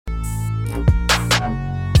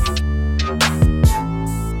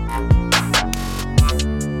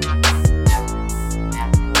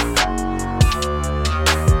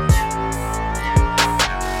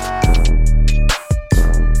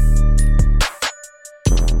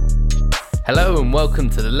Hello and welcome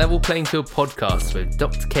to the Level Playing Field podcast with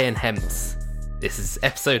Dr. K and Hemps. This is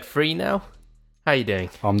episode 3 now. How are you doing?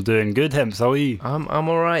 I'm doing good, Hemps. How are you? I'm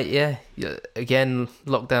alright, yeah. Again,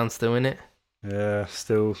 lockdown still in it. Yeah,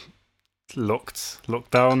 still locked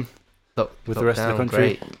down with the rest of the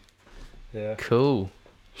country. Great. Yeah. Cool.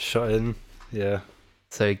 Shut in. Yeah.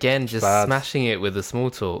 So again, just smashing it with the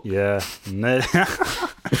small talk. Yeah. No.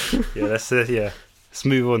 Yeah, that's it. Yeah. Let's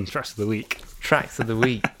move on. Tracks of the week. Tracks of the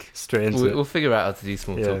week. Straight into it. We'll figure out how to do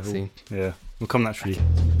small talk soon. Yeah. We'll come naturally.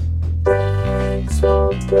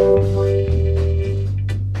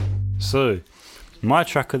 So, my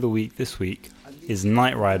track of the week this week is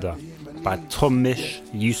Night Rider by Tom Misch,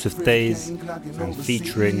 Yusuf Days, and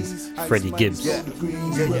featuring Freddie Gibbs. I've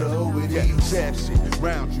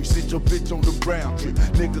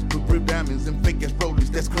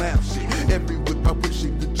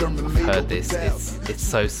heard this. It's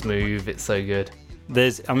so smooth. It's so good.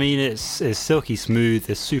 It's silky smooth.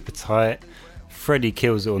 It's super tight. Freddie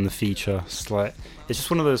kills it on the feature. It's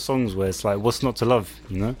just one of those songs where it's like, what's not to love,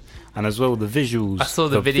 you know? And as well, the visuals. I saw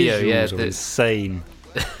the video. Yeah, are insane.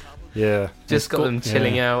 Yeah, just got them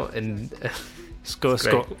chilling out, and it's got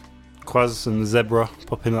Quaz and the zebra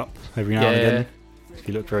popping up every now and again if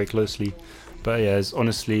you look very closely. But yeah, it's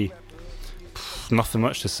honestly nothing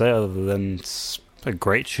much to say other than it's a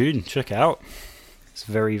great tune. Check it out. It's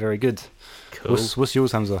very, very good. Cool. What's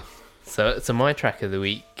yours, Hamza? So my track of the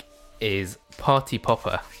week is Party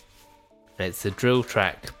Popper. It's a drill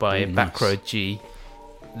track by Backroad G.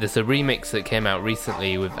 There's a remix that came out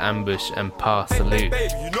recently with Ambush and Pa Salute.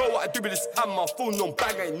 Baby, you know what I do with this and my phone on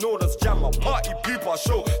bang, ain't no that's jam. My party people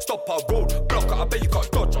show, stop our road, block it, I bet you got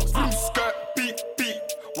dodge. Swim skirt, beat.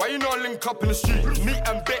 Why you not link up in the street? Meet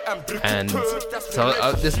and bet and brick. And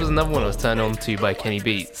so this was another one I was turned on to by Kenny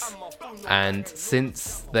Beats. And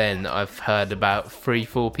since then, I've heard about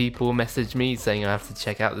 3-4 people message me saying I have to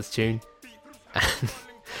check out this tune. And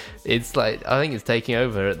it's like, I think it's taking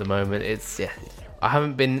over at the moment. I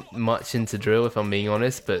haven't been much into drill, if I'm being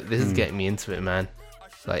honest, but this is getting me into it, man.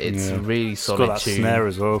 Like, it's a really solid tune. It's got that snare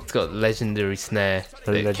as well. It's got legendary snare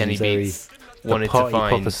that Kenny Beats wanted to find.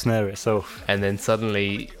 Proper snare itself. And then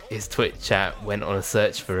suddenly his Twitch chat went on a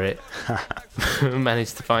search for it.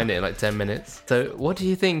 Managed to find it in like 10 minutes. So what do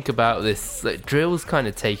you think about this? Like, drill's kind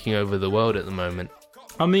of taking over the world at the moment.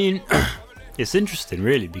 I mean, it's interesting,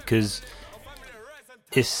 really, because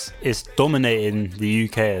it's dominating the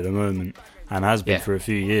UK at the moment. And has been for a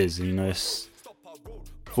few years, and that's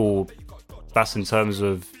in terms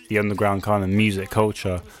of the underground kind of music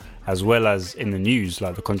culture, as well as in the news,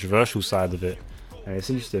 like the controversial side of it. And it's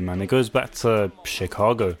interesting, man. It goes back to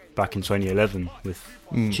Chicago back in 2011 with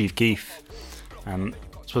Chief Keef, and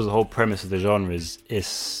I suppose the whole premise of the genre is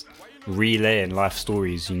it's relaying life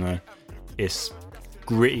stories. You know, it's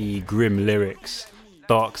gritty, grim lyrics,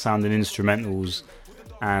 dark sounding instrumentals,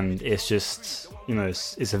 and it's just. You know,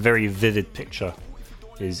 it's a very vivid picture,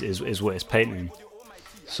 is what it's painting.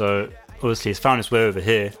 So obviously, it's found its way over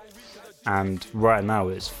here, and right now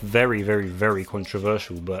it's very, very, very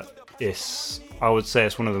controversial. But I would say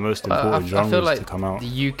it's one of the most important genres to come out.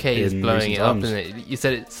 The UK is blowing it up, isn't it? You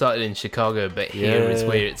said it started in Chicago, but here is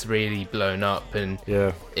where it's really blown up, and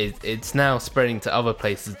it's now spreading to other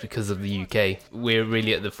places because of the UK. We're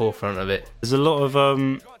really at the forefront of it. There's a lot of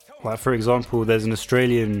like, for example, there's an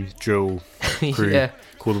Australian drill crew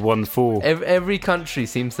called 1-4. Every country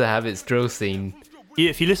seems to have its drill scene.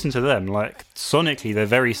 If you listen to them, like, sonically, they're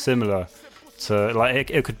very similar to,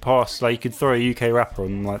 like, it could pass, like, you could throw a UK rapper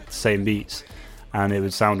on, like, the same beats, and it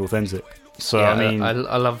would sound authentic. So, I mean... I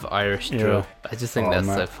love Irish drill. I just think that's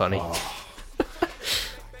so funny.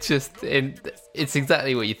 It's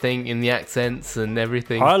exactly what you think in the accents and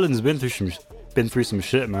everything. Ireland's been through some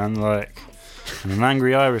shit, man, like... An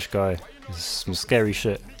angry Irish guy. It's some scary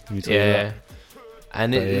shit. Let me tell you that.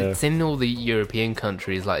 And it's in all the European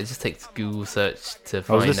countries. Like, it just takes a Google search to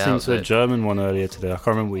find out. I was listening to a German one earlier today. I can't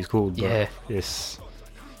remember what he's called. But it's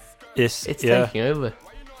taking over.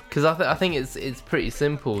 Because I think it's pretty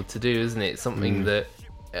simple to do, isn't it? Something that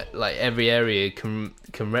like every area can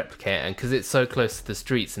replicate, and because it's so close to the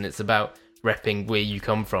streets, and it's about repping where you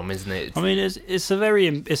come from, isn't it? It's a very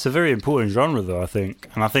important genre, though, I think,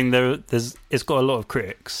 and I think it's got a lot of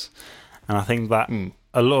critics, and I think that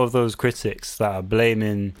a lot of those critics that are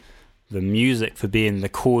blaming the music for being the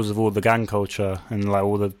cause of all the gang culture and like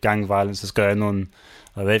all the gang violence that's going on,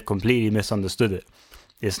 they've completely misunderstood it.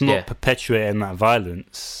 It's not perpetuating that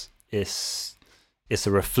violence; it's a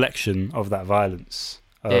reflection of that violence,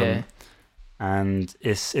 and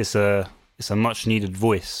it's a much needed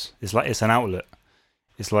voice. It's like it's an outlet.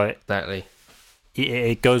 It's like exactly.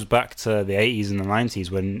 it goes back to the 80s and the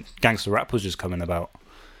 90s when gangster rap was just coming about.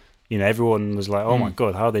 You know, everyone was like, oh my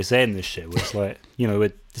God, how are they saying this shit? Well, it's like, you know,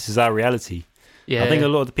 this is our reality. Yeah. I think a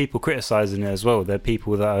lot of the people criticising it as well, they're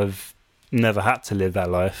people that have never had to live that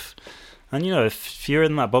life. And, you know, if you're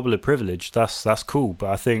in that bubble of privilege, that's cool.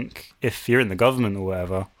 But I think if you're in the government or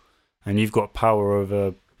whatever, and you've got power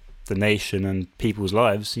over the nation and people's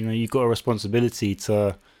lives, you know, you've got a responsibility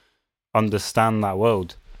to understand that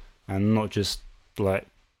world and not just, like,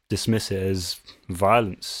 dismiss it as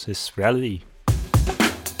violence. It's reality.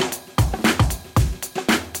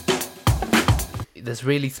 There's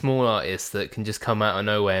really small artists that can just come out of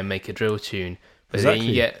nowhere and make a drill tune. But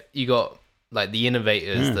Exactly. then you got like the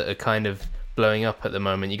innovators that are kind of blowing up at the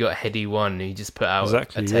moment. You got Heady One who just put out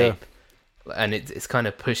Exactly, a tape, and it's kind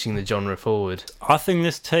of pushing the genre forward. I think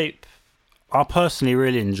this tape, I personally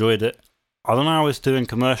really enjoyed it. I don't know how it's doing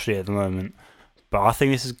commercially at the moment, but I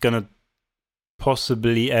think this is going to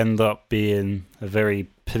possibly end up being a very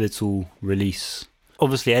pivotal release.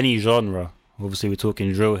 Obviously, any genre, obviously we're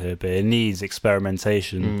talking drill here, but it needs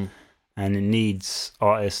experimentation and it needs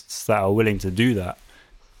artists that are willing to do that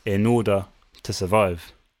in order to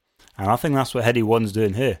survive. And I think that's what Heady One's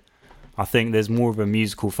doing here. I think there's more of a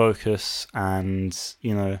musical focus and,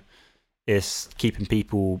 you know, it's keeping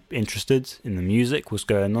people interested in the music, what's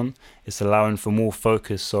going on. It's allowing for more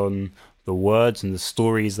focus on the words and the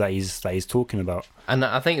stories that he's talking about. And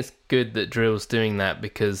I think it's good that drill's doing that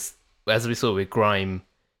because, as we saw with grime,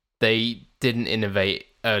 they didn't innovate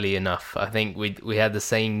early enough. I think we had the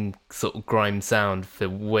same sort of grime sound for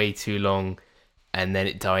way too long, and then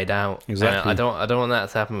it died out. Exactly. And I don't want that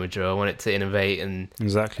to happen with drill. I want it to innovate and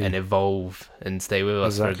evolve and stay with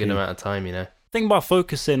us for a good amount of time. You know. Think about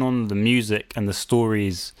focusing on the music and the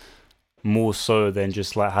stories more so than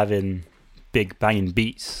just like having big banging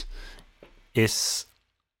beats. It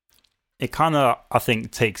kind of, I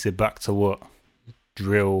think, takes it back to what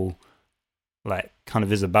drill like kind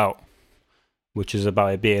of is about, which is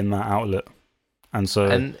about it being that outlet.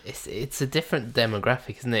 And it's a different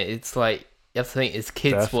demographic, isn't it? It's like you have to think it's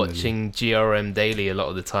kids Definitely. watching GRM daily a lot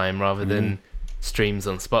of the time rather than streams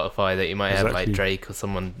on Spotify that you might have like Drake or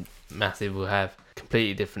someone massive will have.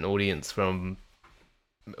 Completely different audience from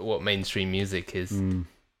what mainstream music is.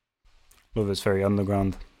 Well, it's very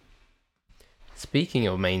underground. Speaking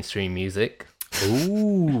of mainstream music,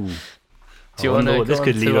 Ooh. do you want to go on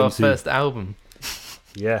to our to? first album?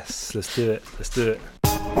 Yes, let's do it.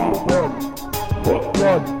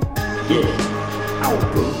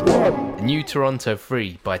 New Toronto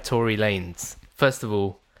Free by Tory Lanez. First of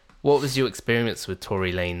all, what was your experience with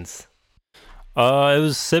Tory Lanez? It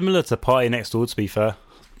was similar to Party Next Door, to be fair.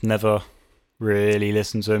 Never really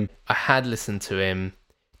listened to him. I had listened to him,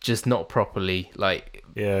 just not properly, like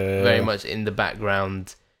very much in the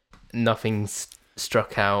background. Nothing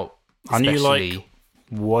struck out. I knew like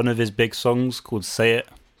one of his big songs called Say It,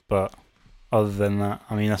 but other than that,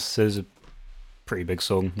 I mean, that's a pretty big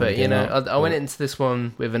song. But you know, I went into this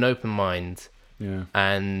one with an open mind,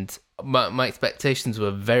 and my expectations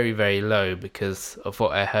were very, very low because of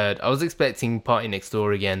what I heard. I was expecting Party Next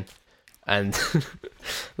Door again, and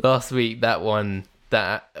last week that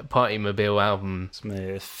Party Mobile album,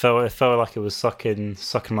 it felt like it was sucking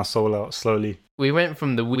my soul out slowly. We went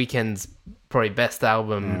from the Weeknd's probably best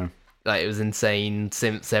album, like it was insane,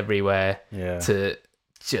 synths everywhere, to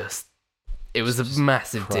just it was a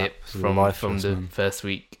massive dip from the first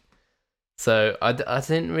week. So I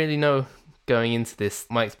didn't really know going into this.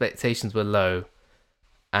 My expectations were low,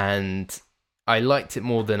 and I liked it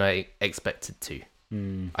more than I expected to.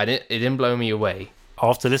 It didn't blow me away.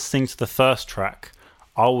 After listening to the first track,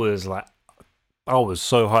 I was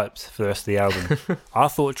so hyped for the rest of the album. I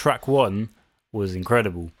thought track 1 was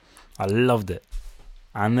incredible. I loved it.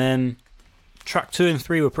 And then track 2 and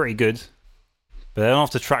 3 were pretty good. But then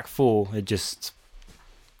after track 4, it just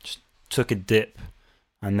took a dip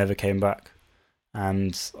and never came back.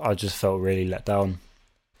 And I just felt really let down.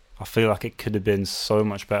 I feel like it could have been so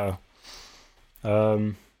much better.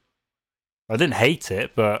 I didn't hate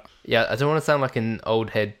it, but... Yeah, I don't want to sound like an old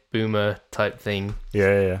head boomer type thing.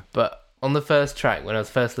 Yeah. But on the first track, when I was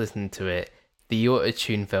first listening to it, the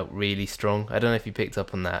auto-tune felt really strong. I don't know if you picked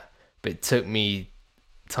up on that, but it took me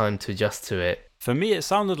time to adjust to it. For me, it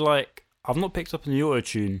sounded like... I've not picked up on the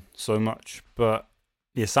auto-tune so much, but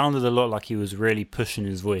it sounded a lot like he was really pushing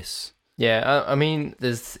his voice. Yeah, I mean,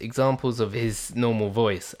 there's examples of his normal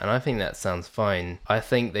voice, and I think that sounds fine. I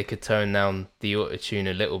think they could tone down the auto-tune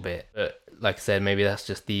a little bit, but like I said, maybe that's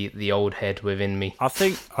just the old head within me. I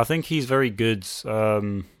think he's very good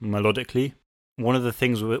melodically. One of the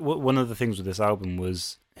things with this album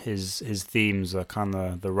was his themes are kind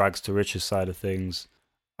of the rags to riches side of things.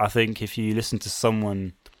 I think if you listen to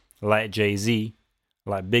someone like Jay-Z,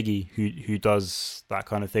 like Biggie, who does that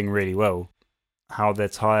kind of thing really well, how they're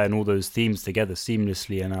tying all those themes together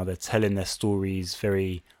seamlessly, and how they're telling their stories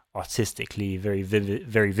very artistically, very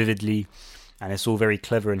vividly, and it's all very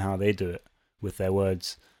clever in how they do it with their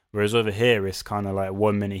words. Whereas over here, it's kind of like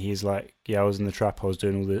 1 minute he's like, yeah, I was in the trap, I was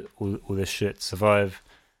doing all this shit to survive,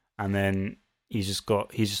 and then he's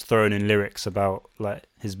just throwing in lyrics about like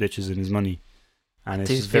his bitches and his money, and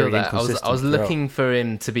it's just very inconsistent. I was looking for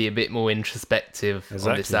him to be a bit more introspective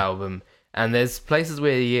on this album, and there's places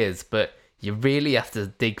where he is, but you really have to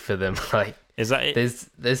dig for them. Like, is that it?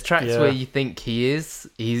 There's tracks where you think he's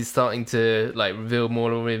starting to like reveal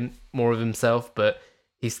more of himself, but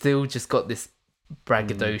he's still just got this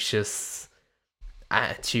braggadocious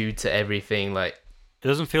attitude to everything. Like, it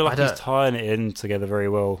doesn't feel like he's tying it in together very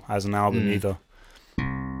well as an album either.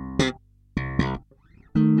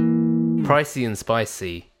 Pricey and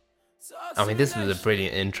Spicy. I mean, this was a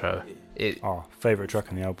brilliant intro. Favorite track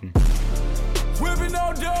on the album. Whipping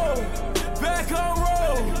on dough, back on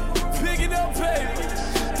road, picking up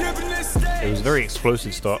paper, dipping this stage. It was a very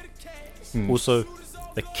explosive start. Also,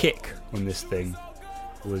 the kick on this thing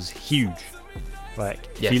was huge. Like,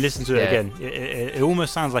 if you listen to it again, it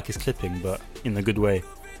almost sounds like it's clipping, but in a good way.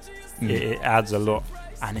 It adds a lot,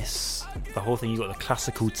 and it's the whole thing. You got the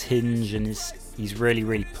classical tinge, and he's really,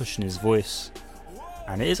 really pushing his voice.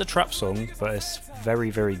 And it is a trap song, but it's very,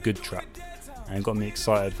 very good trap, and it got me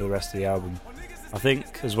excited for the rest of the album. I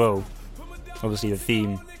think as well, obviously the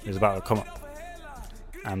theme is about to come up,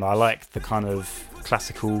 and I like the kind of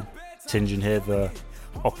classical tinge in here, the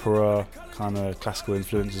opera kind of classical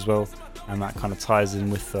influence as well, and that kind of ties in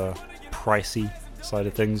with the pricey side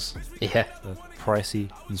of things. Yeah, the pricey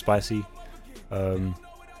and spicy.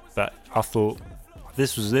 But I thought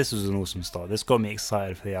this was an awesome start. This got me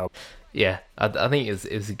excited for the album. Yeah, I think it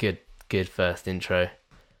was a good first intro.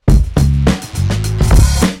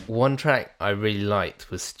 One track I really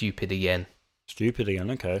liked was Stupid Again. Stupid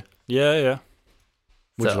Again, okay. Yeah.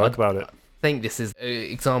 What do you like about it? I think this is an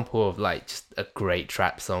example of like just a great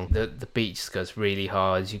trap song. The beat just goes really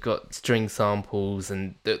hard. You've got string samples,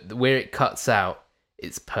 and where it cuts out,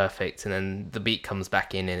 it's perfect, and then the beat comes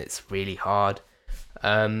back in and it's really hard.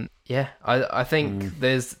 I think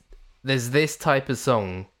there's this type of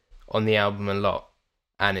song on the album a lot,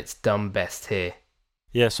 and it's done best here.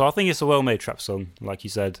 Yeah, so I think it's a well-made trap song, like you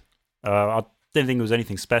said. I didn't think it was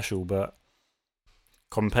anything special, but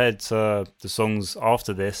compared to the songs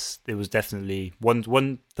after this, it was definitely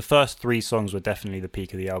the first 3 songs were definitely the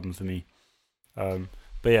peak of the album for me. But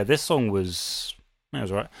yeah, this song was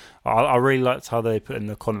right. I really liked how they put in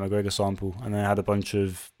the Conor McGregor sample, and they had a bunch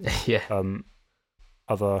of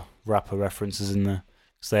other rapper references in there.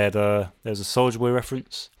 So they had there was a Soulja Boy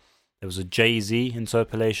reference, there was a Jay-Z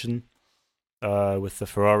interpolation with the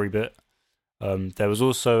Ferrari bit. There was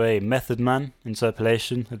also a Method Man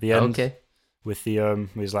interpolation at the end. Okay. With the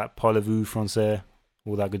it was like Parlez-vous français,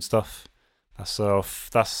 all that good stuff. That's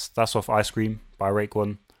off Ice Cream by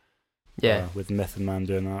Raekwon. Yeah, with Method Man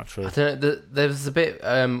doing that outro. I don't know. There was a bit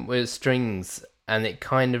with strings, and it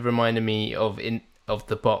kind of reminded me of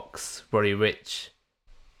the Box Roddy Ricch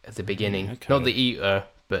at the beginning. Okay. Not the Eater,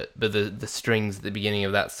 but the strings at the beginning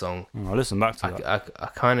of that song. I'll listen back to that. I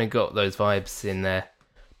kind of got those vibes in there.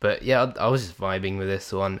 But yeah, I was just vibing with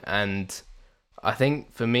this one, and I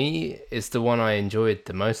think for me, it's the one I enjoyed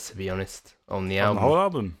the most, to be honest, on the album. The whole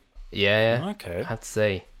album? Yeah. Okay. I have to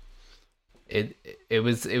say, it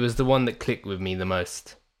was the one that clicked with me the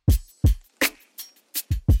most.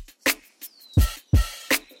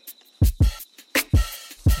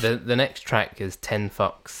 The next track is 10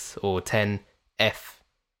 Fucks, or 10 F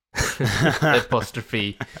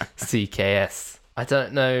apostrophe CKS. I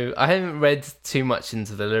don't know. I haven't read too much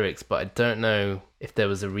into the lyrics, but I don't know if there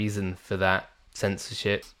was a reason for that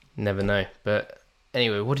censorship. Never know. But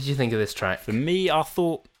anyway, what did you think of this track? For me, I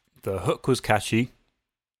thought the hook was catchy.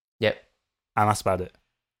 Yep. And that's about it.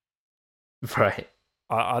 Right.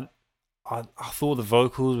 I thought the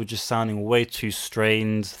vocals were just sounding way too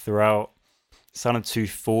strained throughout. Sounded too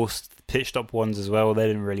forced. The pitched up ones as well, they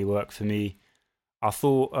didn't really work for me. I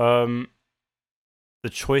thought the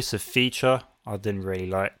choice of feature I didn't really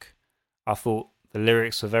like. I thought the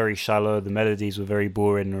lyrics were very shallow, the melodies were very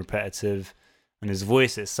boring and repetitive, and his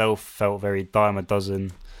voice itself felt very dime a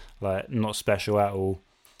dozen, like not special at all.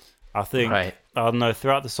 I think, I don't know,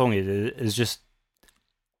 throughout the song it was just,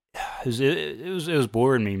 it was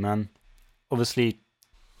boring me, man. Obviously,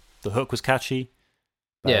 the hook was catchy.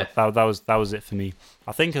 Yeah, that was it for me.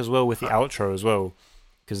 I think as well with the outro as well,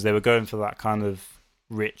 because they were going for that kind of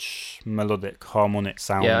rich, melodic, harmonic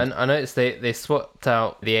sound. Yeah, and I noticed they swapped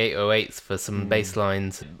out the 808s for some bass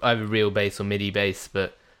lines, either real bass or MIDI bass,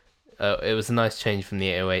 but it was a nice change from the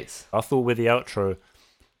 808s. I thought with the outro,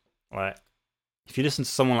 like, if you listen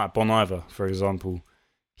to someone like Bon Iver, for example,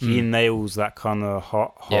 he nails that kind of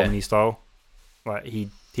harmony style. Like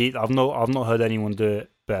I've not heard anyone do it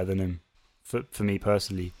better than him, for me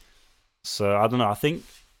personally. So I don't know. I think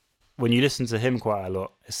when you listen to him quite a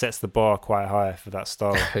lot, it sets the bar quite high for that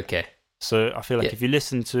style. Okay. So I feel like if you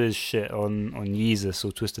listen to his shit on Yeezus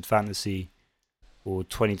or Twisted Fantasy or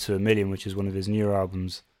 22 A Million, which is one of his newer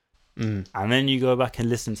albums, and then you go back and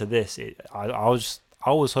listen to this, I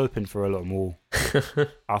was hoping for a lot more.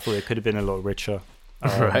 I thought it could have been a lot richer.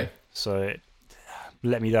 Right. So it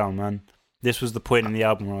let me down, man. This was the point in the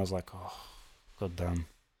album where I was like, oh, god damn.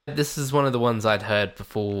 This is one of the ones I'd heard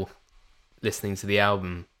before listening to the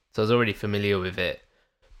album, so I was already familiar with it.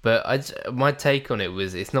 But my take on it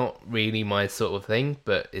was, it's not really my sort of thing,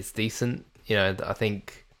 but it's decent. You know, I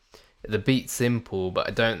think the beat's simple, but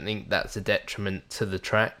I don't think that's a detriment to the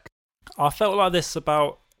track. I felt like this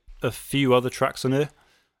about a few other tracks on here,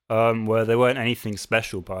 where they weren't anything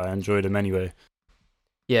special, but I enjoyed them anyway.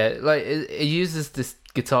 Yeah, like it uses this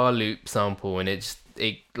guitar loop sample, and it's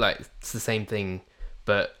the same thing,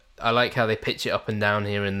 but I like how they pitch it up and down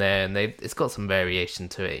here and there, and it's got some variation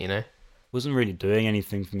to it, you know. Wasn't really doing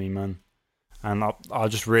anything for me, man, and I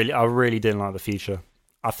really didn't like the feature.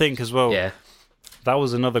 I think as well, that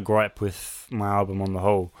was another gripe with my album on the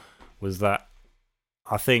whole, was that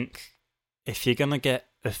I think if you're gonna get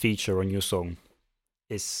a feature on your song,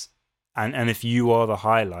 and if you are the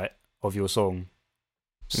highlight of your song,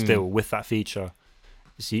 still with that feature,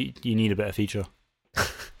 so you need a better feature. Do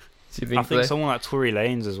you think I think so? someone like Tory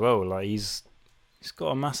Lanez as well, like he's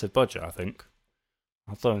got a massive budget. I think.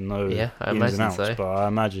 I don't know the ins and outs, so. But I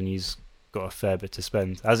imagine he's got a fair bit to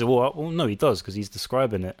spend. As it well, no, he does, because he's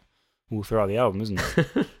describing it all throughout the album, isn't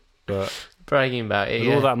he? But bragging about it,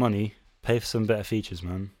 with all that money, pay for some better features,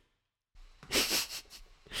 man.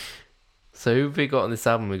 So who have we got on this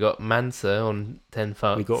album? We got Mansa on 10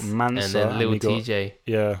 Fucks. We got Mansa and then Lil TJ.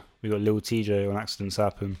 Yeah, we got Lil TJ on Accidents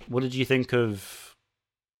Happen. What did you think of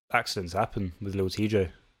Accidents Happen with Lil TJ? Do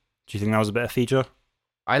you think that was a better feature?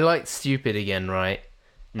 I liked Stupid Again, right?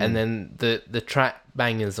 And then the track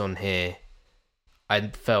bangers on here, I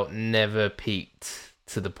felt never peaked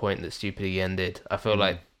to the point that Stupid Again did. I feel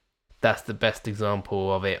like that's the best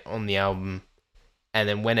example of it on the album. And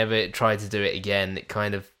then whenever it tried to do it again, it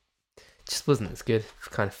kind of just wasn't as good.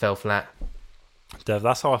 It kind of fell flat. Dev,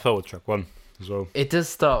 that's how I felt with track 1 as well. It does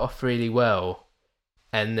start off really well,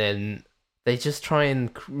 and then they just try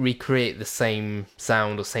and recreate the same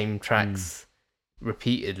sound or same tracks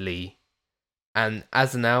repeatedly. And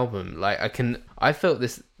as an album, like I felt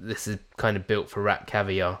this is kind of built for Rap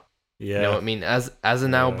Caviar. Yeah. You know what I mean? As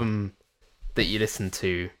an album that you listen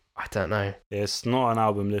to, I don't know. It's not an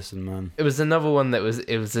album listen, man. It was another one that was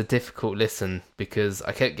a difficult listen, because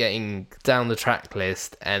I kept getting down the track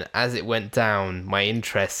list, and as it went down, my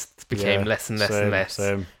interest became less and less and less.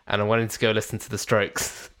 Same. And I wanted to go listen to the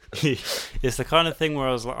Strokes. It's the kind of thing where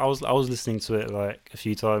I was listening to it like a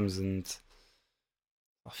few times, and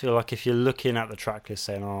I feel like if you're looking at the track list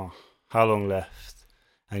saying, "Oh, how long left?"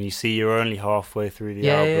 and you see you're only halfway through the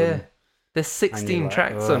album, there's 16 like,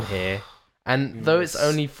 tracks on here, and though it's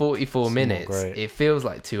only 44 minutes, it feels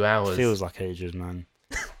like 2 hours. It feels like ages, man.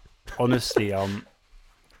 Honestly, like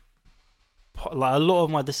a lot of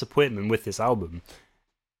my disappointment with this album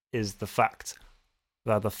is the fact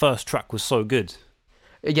that the first track was so good.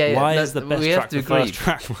 Why is the best track the first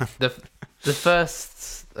track, man? The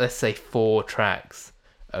first, let's say, 4 tracks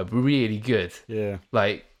are really good. Yeah.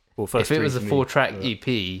 Like, if it was a 4-track EP,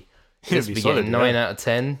 this would be getting 9 out of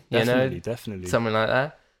 10, Definitely. Something like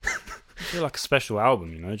that. I feel like a special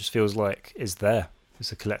album, you know? It just feels like it's there.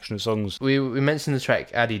 It's a collection of songs. We mentioned the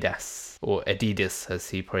track Adidas, or Adidas, as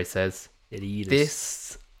he probably says. Adidas.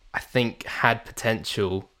 This, I think, had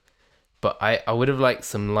potential, but I would have liked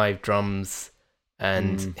some live drums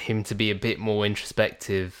and him to be a bit more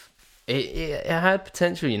introspective. It had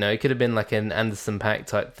potential, you know. It could have been like an Anderson .Paak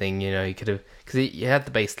type thing, you know. He could have, because he had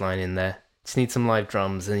the bass line in there. Just need some live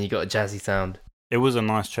drums, and you got a jazzy sound. It was a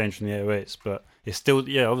nice change from the 808s, but it still,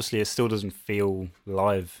 obviously it still doesn't feel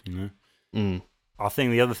live, you know. I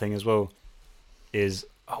think the other thing as well is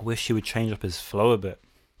I wish he would change up his flow a bit.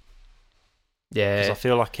 Yeah, because I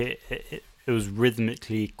feel like it was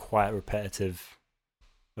rhythmically quite repetitive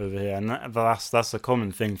over here, and that's a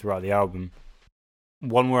common thing throughout the album.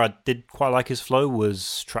 One where I did quite like his flow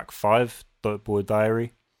was track 5, Dope Boy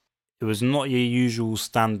Diary. It was not your usual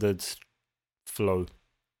standard flow.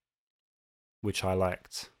 which I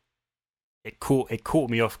liked. It caught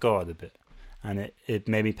me off guard a bit, and it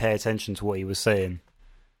made me pay attention to what he was saying.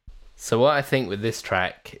 So what I think with this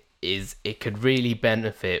track is it could really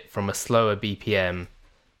benefit from a slower BPM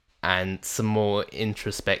and some more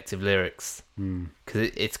introspective lyrics.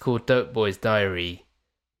 Because it's called Dope Boy's Diary.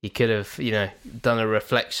 He could have, done a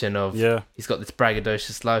reflection of he's got this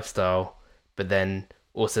braggadocious lifestyle, but then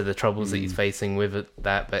also the troubles that he's facing with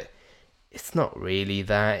that. But it's not really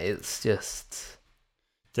that. It's just...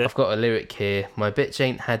 I've got a lyric here. My bitch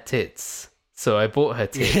ain't had tits, so I bought her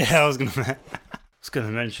tits. Yeah, I was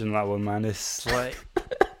gonna mention that one, man. It's like...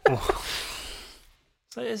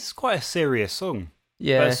 it's quite a serious song.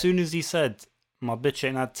 Yeah. But as soon as he said, my bitch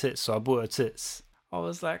ain't had tits, so I bought her tits, I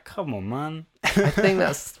was like, come on, man. I think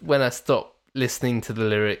that's when I stopped listening to the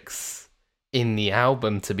lyrics in the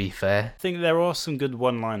album, to be fair. I think there are some good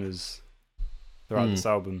one-liners throughout this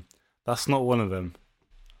album. That's not one of them.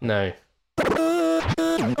 No.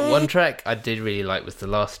 One track I did really like was the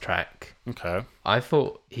last track. Okay. I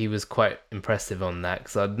thought he was quite impressive on that,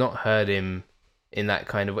 because I'd not heard him in that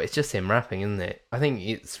kind of way. It's just him rapping, isn't it? I think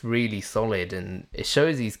it's really solid, and it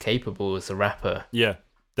shows he's capable as a rapper. Yeah,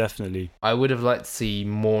 definitely. I would have liked to see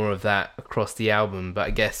more of that across the album, but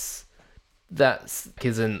I guess that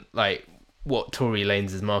isn't like what Tory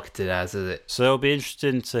Lanez is marketed as, is it? So it'll be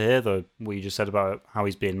interesting to hear, though, what you just said about how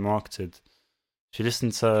he's being marketed. If you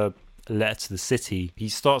listen to Letter to the City, he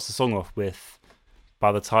starts the song off with,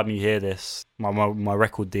 by the time you hear this, my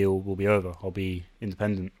record deal will be over. I'll be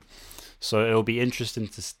independent. So it'll be interesting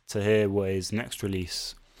to hear what his next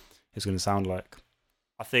release is going to sound like.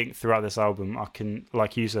 I think throughout this album, I can,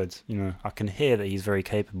 like you said, I can hear that he's very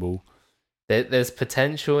capable. There's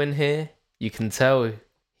potential in here. You can tell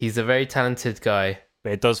he's a very talented guy.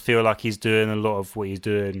 But it does feel like he's doing a lot of what he's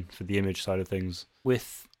doing for the image side of things.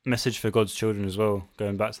 With Message for God's Children as well,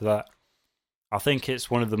 going back to that, I think it's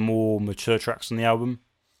one of the more mature tracks on the album.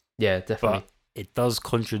 Yeah, definitely. But it does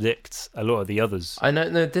contradict a lot of the others. I know.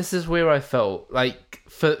 No, this is where I felt like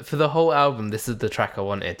for the whole album, this is the track I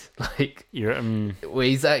wanted. Like, where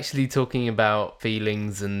he's actually talking about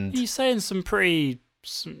feelings, and he's saying some pretty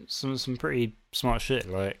smart shit,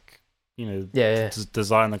 like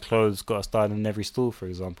design the clothes got us dying in every store, for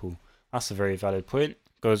example. That's a very valid point.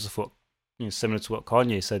 Goes with what similar to what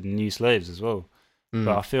Kanye said in New Slaves as well.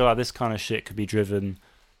 But I feel like this kind of shit could be driven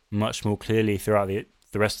much more clearly throughout the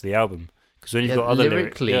rest of the album. Because when you've got other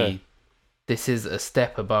lyrically, this is a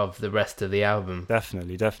step above the rest of the album.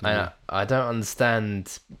 Definitely. I don't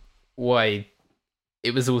understand why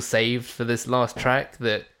it was all saved for this last track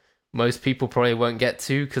that most people probably won't get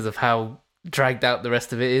to because of how dragged out the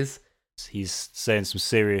rest of it is. He's saying some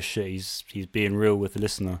serious shit. He's being real with the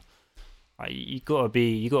listener. You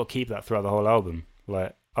gotta keep that throughout the whole album.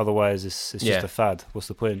 Like, otherwise, it's just a fad. What's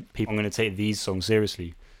the point? People are going to take these songs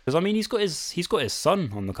seriously. Because he's got his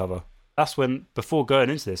son on the cover. That's when, before going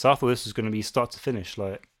into this, I thought this was going to be start to finish.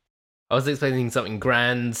 Like, I was expecting something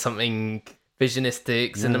grand, something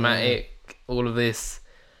visionistic, cinematic, all of this,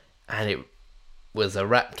 and it was a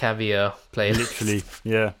Rap Caviar playlist. Literally,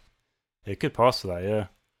 yeah. It could pass for that, yeah.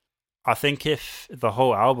 I think if the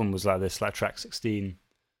whole album was like this, like track 16,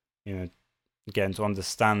 getting to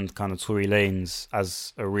understand kind of Tory Lanez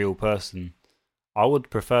as a real person, I would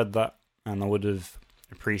have preferred that, and I would have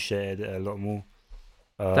appreciated it a lot more.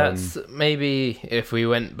 That's maybe if we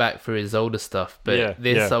went back through his older stuff, but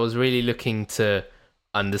I was really looking to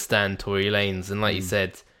understand Tory Lanez, and like you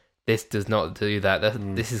said, this does not do that.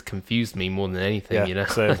 This has confused me more than anything.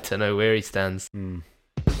 So, I don't know where he stands.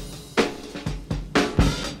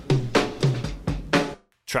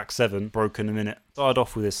 Track 7, Broken a Minute, started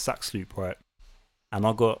off with this sax loop, right? And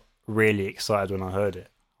I got really excited when I heard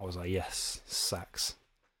it. I was like, yes, sax.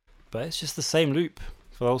 But it's just the same loop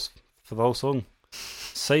for the whole song.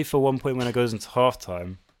 Save for one point when it goes into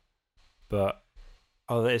halftime, but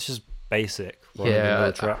it's just basic.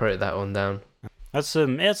 Yeah, I wrote that one down.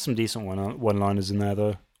 It had some decent one-liners in there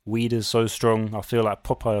though. Weed is so strong, I feel like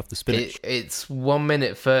Popeye off the spinach. It's 1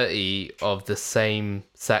 minute 30 of the same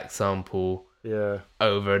sax sample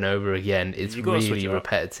over and over again. It's really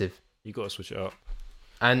repetitive. You got to switch it up.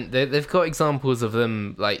 And they've got examples of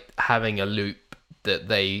them like having a loop that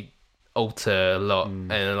they alter a lot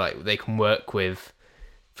and like they can work with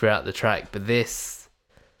throughout the track, but this,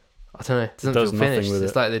 I don't know, it doesn't feel finished.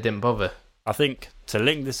 It's like they didn't bother. I think to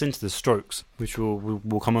link this into the Strokes, which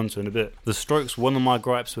we'll come on to in a bit, the Strokes, one of my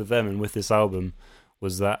gripes with them and with this album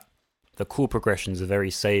was that the chord progressions are very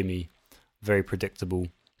samey, very predictable,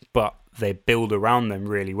 but they build around them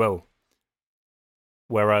really well.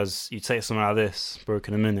 Whereas you take something out of this,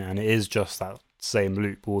 Broken a Minute, and it is just that same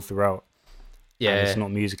loop all throughout. Yeah, and it's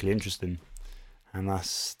not musically interesting. And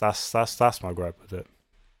that's my gripe with it.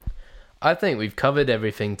 I think we've covered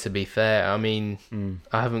everything, to be fair. I mean,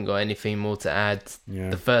 I haven't got anything more to add. Yeah.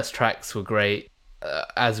 The first tracks were great.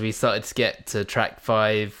 As we started to get to track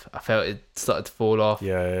 5, I felt it started to fall off.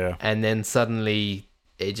 Yeah. And then suddenly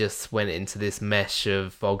it just went into this mesh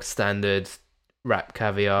of bog standard rap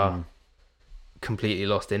caviar. Completely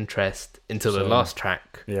lost interest until the last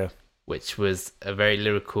track. Yeah. Which was a very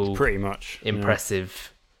lyrical, pretty much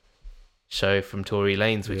impressive show from Tory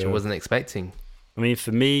Lanez, which I wasn't expecting. I mean,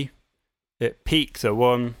 for me, it peaked at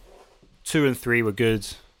 1, 2 and 3 were good,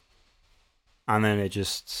 and then it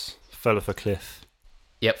just fell off a cliff.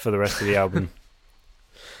 Yep. For the rest of the album.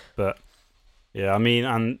 But yeah, I mean,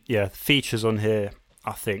 and yeah, features on here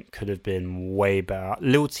I think could have been way better.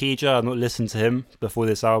 Lil Tjay, I've not listened to him before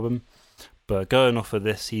this album, but going off of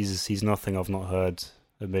this, he's nothing I've not heard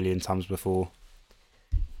a million times before.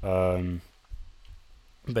 But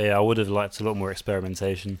yeah, I would have liked a lot more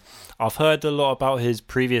experimentation. I've heard a lot about his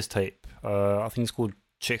previous tape. I think it's called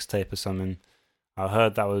Chicks Tape or something. I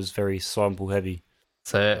heard that was very sample heavy.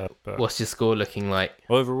 So what's your score looking like?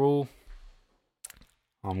 Overall,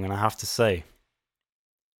 I'm going to have to say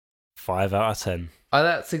 5 out of 10. Oh,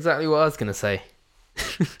 that's exactly what I was going to say.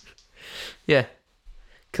 Yeah.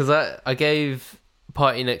 Because I gave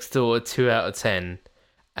Party Next Door a 2 out of 10.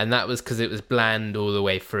 And that was because it was bland all the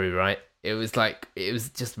way through, right? It was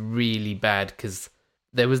just really bad because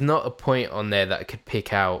there was not a point on there that I could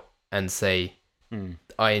pick out and say,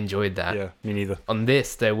 I enjoyed that. Yeah, me neither. On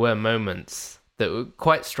this, there were moments that were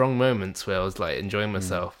quite strong moments where I was like enjoying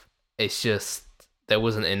myself. It's just, there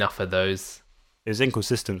wasn't enough of those. It was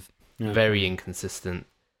inconsistent. Yeah. Very inconsistent.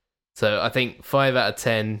 So I think 5 out of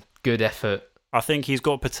 10, good effort. I think he's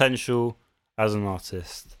got potential as an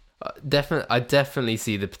artist. I definitely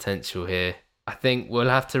see the potential here. I think we'll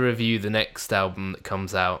have to review the next album that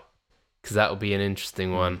comes out because that will be an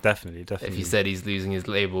interesting one. Definitely. If he said he's losing his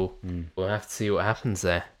label, we'll have to see what happens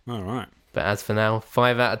there. All right. But as for now,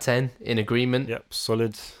 5 out of 10 in agreement. Yep,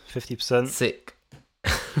 solid 50%. Sick.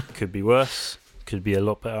 Could be worse. Could be a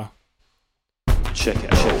lot better. Check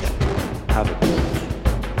it out. Have it.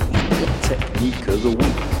 Technique of the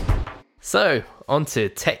week. So, on to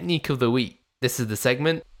Technique of the Week. This is the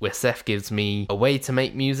segment where Seth gives me a way to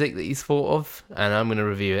make music that he's thought of, and I'm going to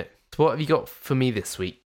review it. So what have you got for me this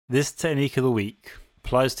week? This technique of the week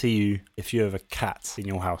applies to you if you have a cat in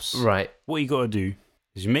your house. Right. What you got to do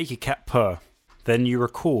is you make your cat purr, then you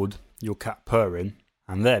record your cat purring,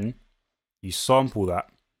 and then you sample that,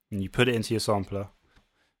 and you put it into your sampler.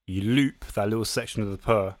 You loop that little section of the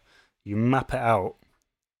purr, you map it out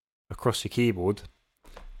across your keyboard,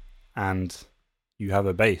 and you have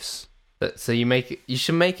a bass. So you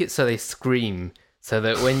should make it so they scream, so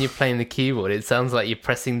that when you're playing the keyboard, it sounds like you're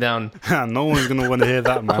pressing down. No one's gonna want to hear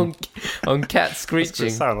that, man. on cat screeching. It's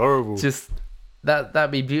gonna sound horrible. Just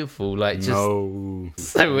that'd be beautiful. Like just no.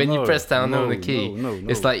 So when you press down on the key, no.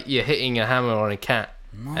 it's like you're hitting a hammer on a cat,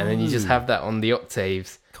 and then you just have that on the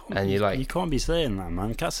octaves, and you're like, you can't be saying that,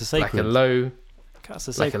 man. Cats are sacred. Cats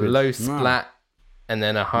are like a low splat, and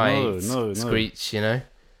then a high screech. You know.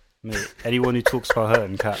 Mate, anyone who talks about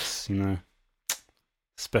hurting cats,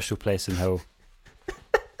 special place in hell.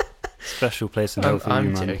 Special place in hell for you,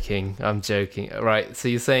 man. I'm joking. Right, so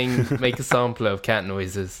you're saying make a sampler of cat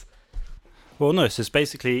noises? Well, no, so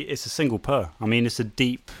it's a single purr. I mean, it's a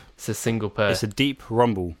deep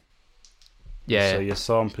rumble. Yeah. So you're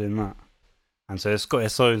sampling that. And so it's got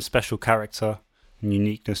its own special character and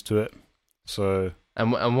uniqueness to it. So...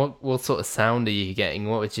 And what sort of sound are you getting?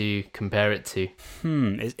 What would you compare it to?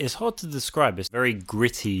 It's hard to describe. It's very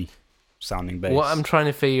gritty sounding bass. What I'm trying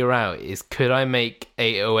to figure out is, could I make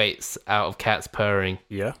 808s out of cats purring?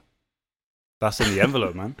 Yeah. That's in the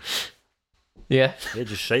envelope, man. Yeah. Yeah,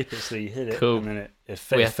 just shape it so you hit it. Cool. And then it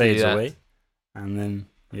fades away. And then,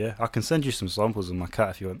 yeah, I can send you some samples of my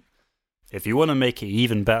cat if you want. If you want to make it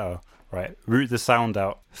even better, right, route the sound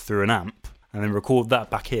out through an amp and then record that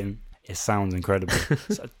back in. It sounds incredible.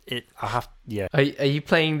 Are you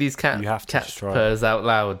playing these cat purrs out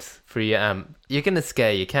loud through your amp? You're gonna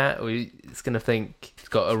scare your cat, or it's gonna think it's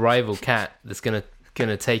got a rival cat that's gonna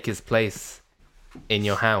take his place in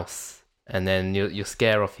your house, and then you'll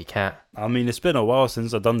scare off your cat. I mean, it's been a while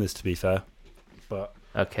since I've done this, to be fair, but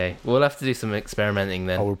okay, we'll have to do some experimenting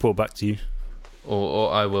then. I'll report back to you,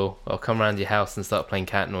 or I will. I'll come around your house and start playing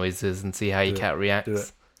cat noises and see how your cat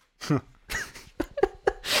reacts. Do it.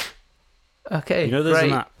 Okay,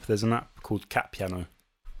 there's an app called Cat Piano,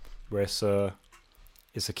 where it's a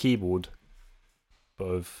keyboard, but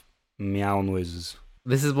of meow noises.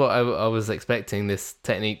 This is what I was expecting this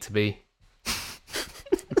technique to be.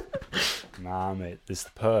 Nah, mate, this is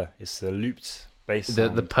the purr. It's a looped bass The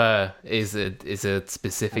sound. purr is a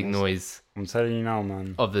specific noise I'm telling you now,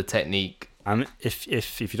 man. of the technique. And if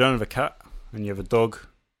you don't have a cat and you have a dog,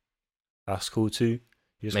 that's cool too.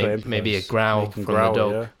 You just gotta Maybe a improvise. growl Make 'em from growl, the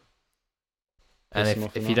dog. yeah. And Piss 'em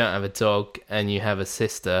off if you enough. don't have a dog and you have a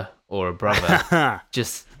sister or a brother,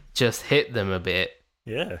 just hit them a bit,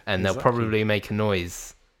 Yeah, and they'll exactly. probably make a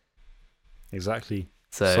noise. Exactly.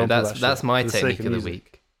 So Sample that that's shit my for the sake technique of of the music.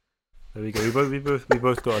 week. There we go. We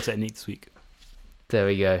both got our technique this week. There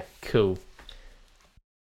we go. Cool.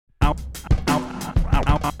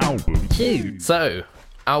 Album 2. So,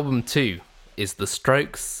 album 2 is The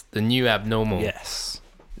Strokes, The New Abnormal. Yes.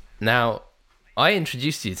 Now, I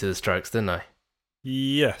introduced you to The Strokes, didn't I?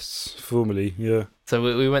 Yes. Formally, yeah. So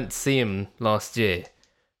we went to see him last year,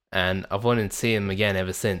 and I've wanted to see him again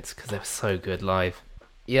ever since because they were so good live.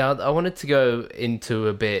 Yeah, I wanted to go into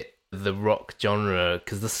a bit the rock genre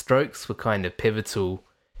because the Strokes were kind of pivotal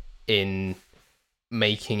in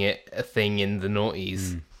making it a thing in the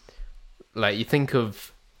noughties. Like, you think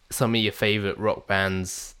of some of your favourite rock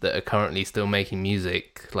bands that are currently still making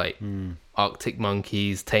music, like Arctic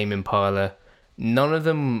Monkeys, Tame Impala. None of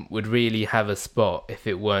them would really have a spot if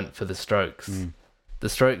it weren't for the Strokes. The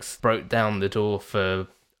Strokes broke down the door for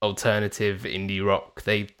alternative indie rock.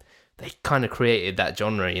 They kind of created that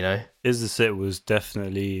genre, you know? Is This It was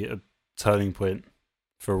definitely a turning point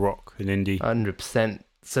for rock and indie. 100%.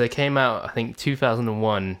 So they came out, I think,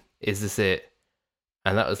 2001, Is This It?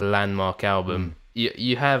 And that was a landmark album.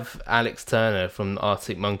 You have Alex Turner from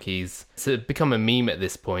Arctic Monkeys. It's become a meme at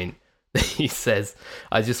this point. He says,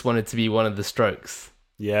 I just wanted to be one of the Strokes.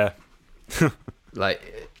 Yeah.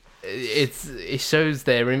 Like, it shows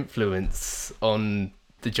their influence on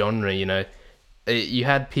the genre, you know. You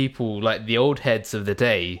had people like the old heads of the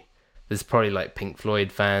day. There's probably like Pink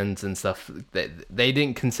Floyd fans and stuff. They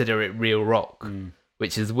didn't consider it real rock,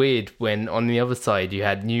 which is weird when on the other side you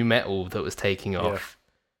had new metal that was taking off.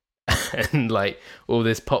 And like all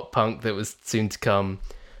this pop punk that was soon to come.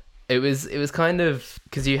 It was kind of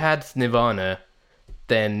because you had Nirvana,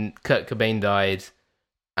 then Kurt Cobain died,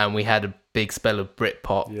 and we had a big spell of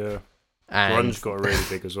Britpop. Yeah. And Grunge got really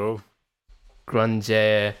big as well. grunge,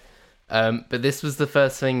 yeah. But this was the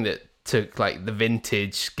first thing that took like the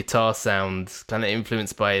vintage guitar sound, kind of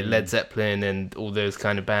influenced by Led Zeppelin and all those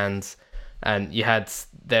kind of bands. And you had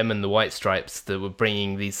them and the White Stripes that were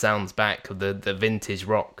bringing these sounds back of the vintage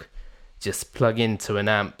rock. Just plug into an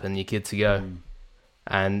amp and you're good to go.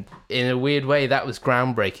 And in a weird way, that was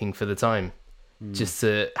groundbreaking for the time. Just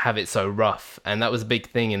to have it so rough. And that was a big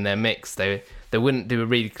thing in their mix. They wouldn't do a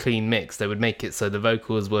really clean mix. They would make it so the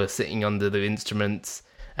vocals were sitting under the instruments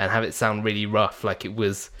and have it sound really rough, like it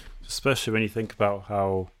was. Especially when you think about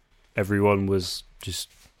how everyone was just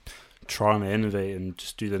trying to innovate and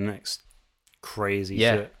just do the next crazy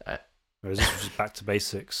shit. Whereas this was just back to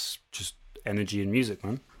basics, just energy and music,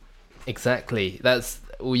 man. Exactly. That's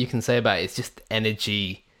all you can say about it. It's just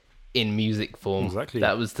energy in music form. Exactly.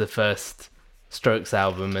 That was the first Strokes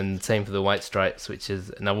album, and same for the White Stripes, which is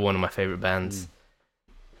another one of my favourite bands.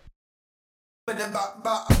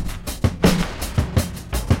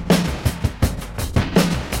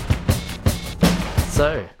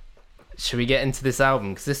 So, should we get into this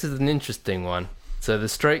album? Because this is an interesting one. So the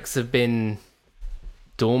Strokes have been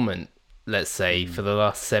dormant, let's say, for the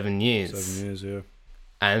last 7 years. 7 years, yeah.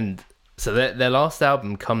 And so their last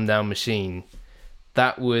album, Come Down Machine,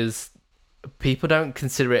 that was... People don't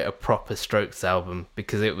consider it a proper Strokes album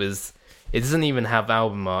because it doesn't even have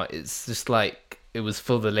album art. It's just like, it was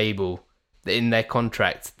for the label. In their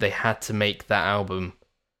contract, they had to make that album.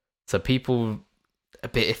 So people a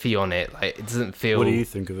bit iffy on it. Like, it doesn't feel... What do you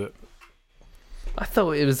think of it? I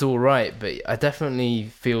thought it was all right, but I definitely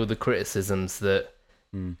feel the criticisms that,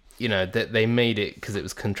 you know, that they made it because it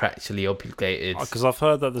was contractually obligated. Because I've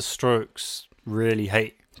heard that the Strokes really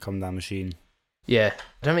hate Come Down Machine. Yeah,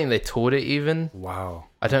 I don't think they toured it even. Wow.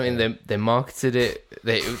 I don't think they marketed it.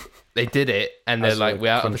 They did it, and they're As like, a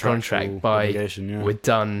we're out of the contractual contract. Bye, obligation, yeah. we're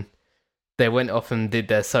done. They went off and did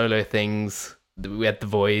their solo things. We had The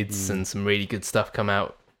Voids and some really good stuff come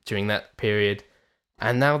out during that period.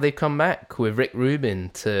 And now they've come back with Rick Rubin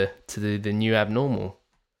to do the New Abnormal.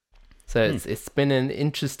 So it's been an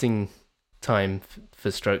interesting time for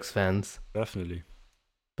Strokes fans. Definitely.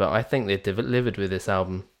 But I think they've delivered with this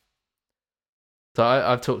album. So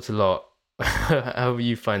I've talked a lot. How will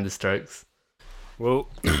you find the Strokes? Well,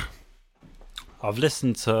 I've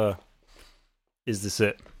listened to Is This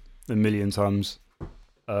It a million times,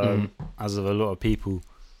 as of a lot of people.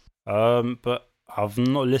 But I've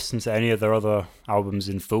not listened to any of their other albums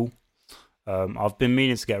in full. I've been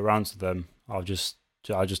meaning to get around to them. I just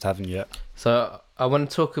haven't yet. So I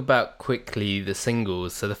want to talk about quickly the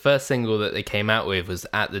singles. So the first single that they came out with was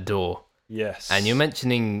At the Door. Yes. And you're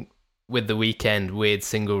mentioning with The Weeknd weird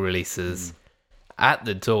single releases. At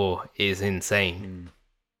the Door is insane.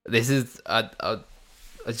 This is, I'll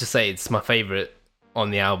just say it's my favourite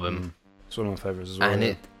on the album. It's one of my favourites as well.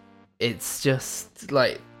 And it's just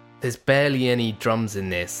like, there's barely any drums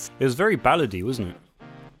in this. It was very ballady, wasn't it?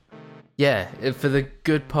 Yeah, for the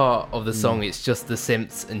good part of the song, it's just the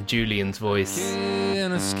synths and Julian's voice.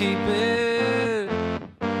 Can't escape it.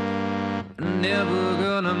 Never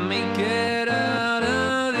gonna make it out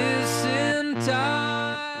of this in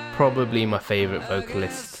time. Probably my favourite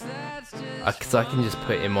vocalist. Because I can just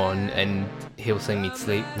put him on and he'll sing me to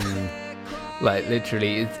sleep. Like,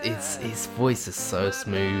 literally, it's his voice is so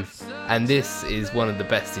smooth. And this is one of the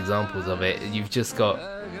best examples of it. You've just got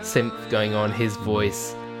synth going on, his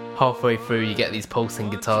voice. Halfway through, you get these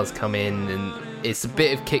pulsing guitars come in, and it's a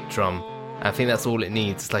bit of kick drum. I think that's all it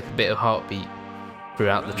needs. It's like a bit of heartbeat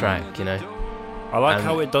throughout the track, you know? I like And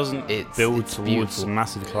how it doesn't build it's towards beautiful. a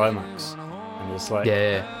massive climax. And it's like,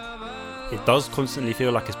 Yeah. it does constantly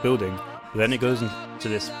feel like it's building, but then it goes into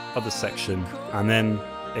this other section, and then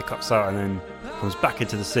it cuts out, and then comes back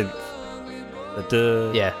into the synth.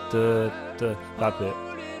 The Yeah. that bit.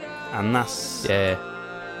 And that's Yeah.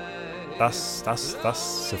 that's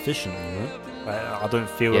sufficient, you know? I don't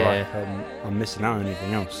feel Yeah. like I'm missing out on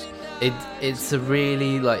anything else. It's a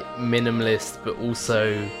really, like, minimalist, but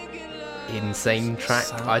also insane track.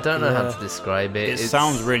 I don't know how to describe it. It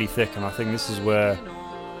sounds really thick, and I think this is where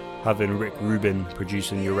having Rick Rubin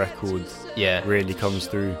producing your record Yeah. really comes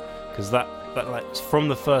through, because that like from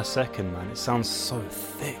the first second, man, it sounds so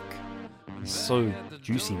thick, it's so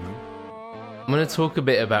juicy, man. I'm going to talk a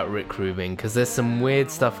bit about Rick Rubin, because there's some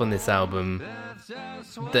weird stuff on this album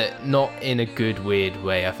that, not in a good weird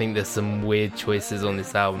way. I think there's some weird choices on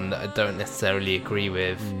this album that I don't necessarily agree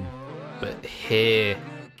with, but here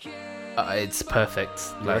it's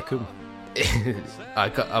perfect. You Like, reckon?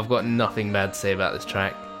 I've got nothing bad to say about this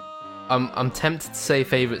track. I'm tempted to say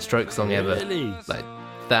favourite Stroke song ever. Really? Like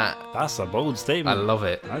that, That's a bold I statement. love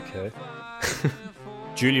it. Okay.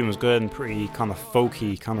 Julian was going pretty kind of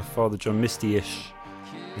folky, kind of Father John Misty-ish,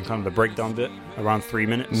 and kind of the breakdown bit around 3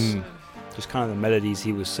 minutes. Just kind of the melodies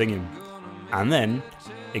he was singing, and then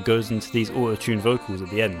it goes into these auto-tuned vocals at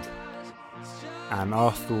the end. And I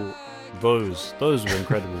thought those were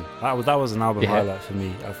incredible. that was an album Yeah. highlight for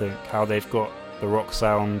me. I think how they've got the rock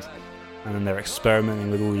sound, and then they're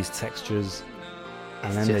experimenting with all these textures,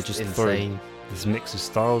 and then they're just throwing insane. this mix of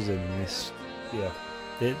styles in this.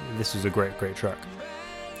 This was a great track,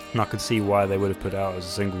 and I could see why they would have put it out as a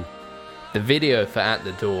single. The video for At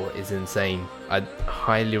the Door is insane. I'd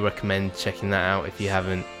highly recommend checking that out if you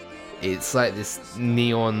haven't. It's like this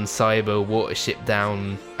neon cyber watership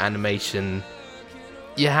down animation.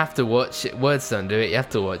 You have to watch it. Words don't do it. You have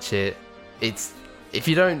to watch it. It's, if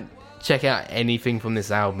you don't check out anything from this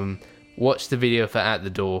album, watch the video for At the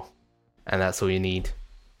Door, and that's all you need.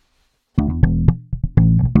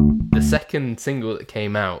 The second single that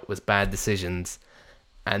came out was Bad Decisions,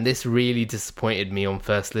 and this really disappointed me on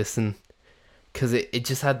first listen, because it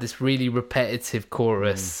just had this really repetitive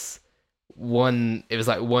chorus. It was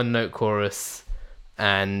like one note chorus,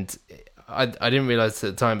 and I didn't realise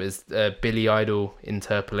at the time it was Billy Idol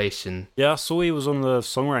interpolation. Yeah, I saw he was on the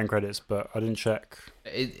songwriting credits, but I didn't check.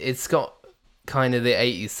 It's got kind of the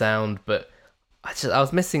 80s sound, but I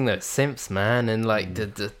was missing those synths, man, and like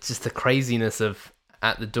just the craziness of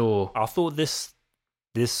At the Door. I thought this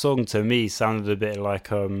song to me sounded a bit like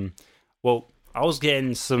well, I was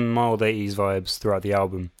getting some mild 80s vibes throughout the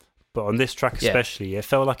album, but on this track especially, it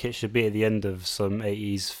felt like it should be at the end of some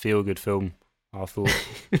 80s feel-good film. I thought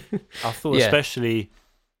Yeah. especially,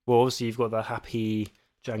 well, obviously you've got that happy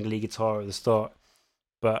jangly guitar at the start,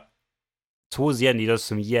 but towards the end he does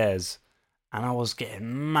some yeahs, and I was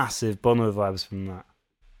getting massive Bono vibes from that.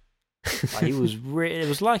 Like, it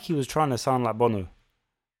was like he was trying to sound like Bono.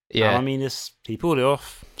 Yeah, I mean, he pulled it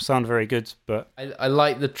off. Sound very good, but I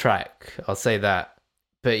like the track, I'll say that.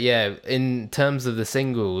 But yeah, in terms of the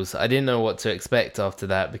singles, I didn't know what to expect after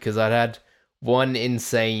that, because I'd had one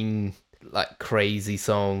insane, like, crazy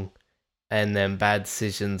song, and then Bad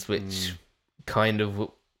Decisions, which kind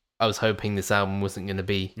of I was hoping this album wasn't going to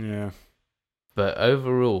be. yeah. But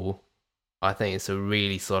overall, I think it's a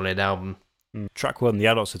really solid album. Track 1, The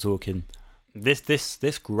Adults Are Talking.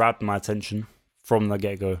 This grabbed my attention from the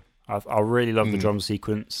get-go. I really love the drum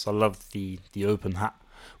sequence. I love the open hat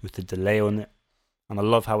with the delay on it, and I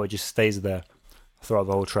love how it just stays there throughout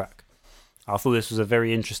the whole track. I thought this was a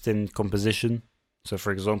very interesting composition. So,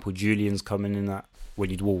 for example, Julian's coming in at when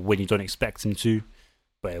you don't expect him to,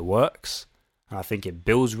 but it works. I think it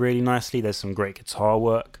builds really nicely. There's some great guitar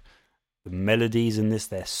work. The melodies in this,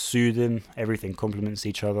 they're soothing. Everything complements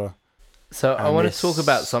each other. So I And want this- to talk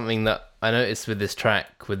about something that I noticed with this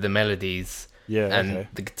track, with the melodies Yeah, and okay.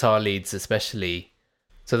 the guitar leads especially.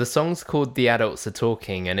 So the song's called The Adults Are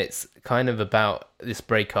Talking, and it's kind of about this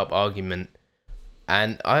breakup argument.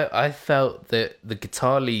 And I felt that the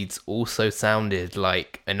guitar leads also sounded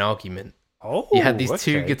like an argument. Oh, You had these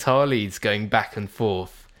two okay. guitar leads going back and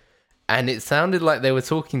forth, and it sounded like they were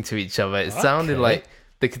talking to each other. It sounded Okay. like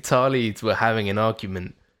the guitar leads were having an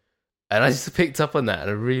argument. And I just picked up on that, and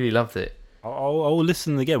I really loved it. I'll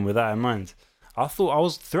listen again with that in mind. I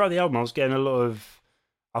thought throughout the album I was getting a lot of.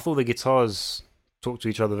 I thought the guitars talk to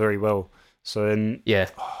each other very well. Yeah.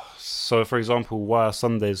 So for example, why are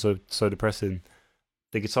Sundays so depressing?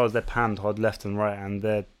 The guitars, they're panned hard left and right, and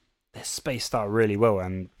they're spaced out really well,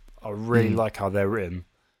 and I really like how they're written.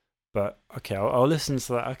 But okay, I'll listen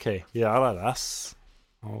to that. Okay, yeah, I like that.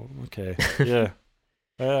 Oh, okay, yeah.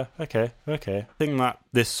 Okay. I think that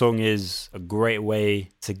this song is a great way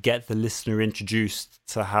to get the listener introduced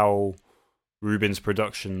to how Rubin's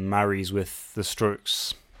production marries with the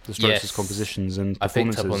Strokes' Yes. compositions and I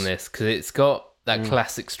picked performances. up on this because it's got that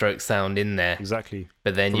classic Stroke sound in there, Exactly.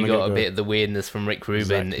 but then From you the got a get-go. bit of the weirdness from Rick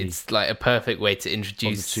Rubin. Exactly. It's like a perfect way to Of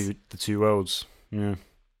introduce. the two worlds. Yeah.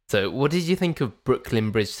 So, what did you think of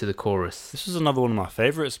Brooklyn Bridge to the Chorus? This was another one of my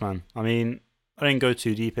favourites, man. I mean, I didn't go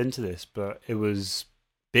too deep into this, but it was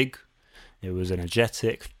big. It was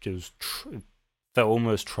energetic. It felt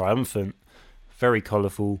almost triumphant. Very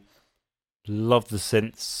colourful. Loved the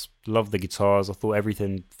synths. Loved the guitars. I thought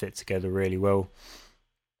everything fit together really well.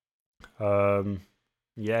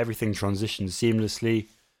 Yeah, everything transitioned seamlessly.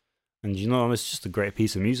 And it's just a great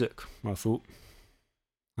piece of music, I thought.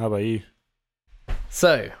 How about you?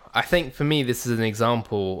 So, I think for me, this is an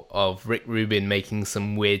example of Rick Rubin making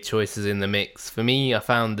some weird choices in the mix. For me, I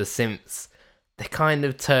found the synths, they kind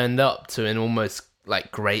of turned up to an almost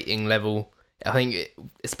like grating level. I think,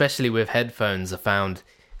 especially with headphones, I found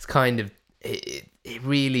it's kind of, it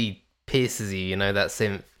really pierces you, that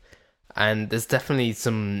synth. And there's definitely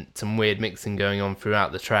some weird mixing going on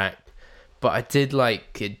throughout the track. But I did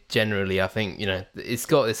like it generally. I think, it's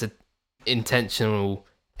got this intentional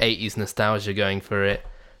 80s nostalgia going for it.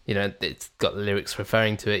 It's got the lyrics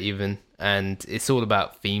referring to it even. And it's all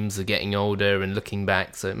about themes of getting older and looking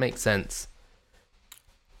back. So it makes sense.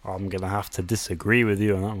 I'm going to have to disagree with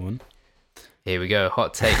you on that one. Here we go.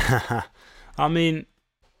 Hot take. I mean,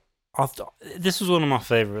 this was one of my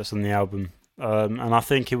favourites on the album. And I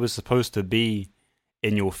think it was supposed to be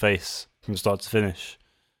in your face from start to finish.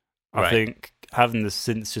 I Right. think having the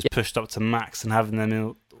synths just pushed up to max and having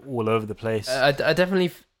them all over the place. I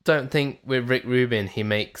definitely don't think with Rick Rubin he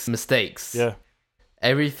makes mistakes. Yeah,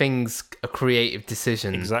 Everything's a creative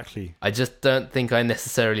decision. exactly. I just don't think I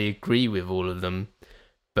necessarily agree with all of them.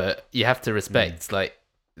 But you have to respect, like,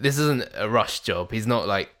 this isn't a rush job. He's not,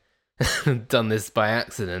 like, done this by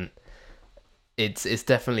accident. It's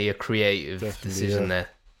definitely a creative decision there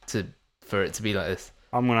for it to be like this.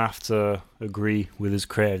 I'm going to have to agree with his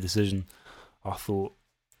creative decision. I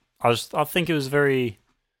think it was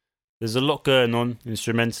there's a lot going on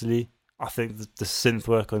instrumentally. I think the synth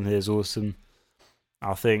work on here is awesome.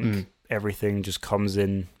 I think everything just comes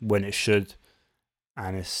in when it should.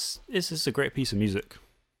 And it's just a great piece of music.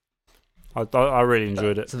 I really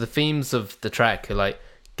enjoyed it. So the themes of the track are like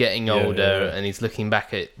getting older, and he's looking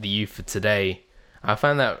back at the youth of today. I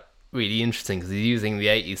found that really interesting because he's using the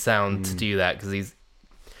 80s sound to do that, because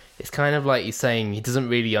it's kind of like he's saying he doesn't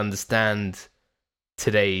really understand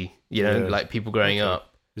today, like people growing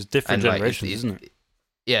up. It's different And, like, generations, isn't it?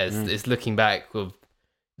 Yeah, it's looking back with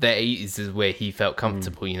the 80s is where he felt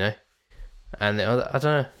comfortable, And I don't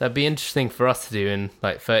know, that'd be interesting for us to do in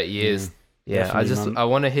like 30 years. Yeah, Definitely, man. I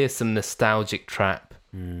want to hear some nostalgic trap.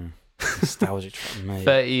 Nostalgic trap, mate.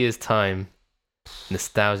 30 years time,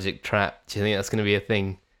 nostalgic trap. Do you think that's going to be a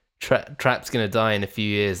thing? Trap's going to die in a few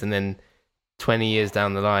years, and then 20 years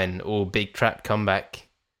down the line, all big trap comeback.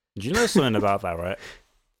 Do you know something about that, right?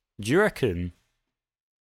 Do you reckon?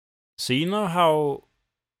 So you know how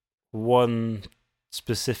one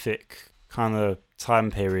specific kind of time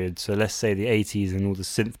period, so let's say the 80s and all the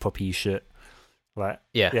synth poppy shit, like,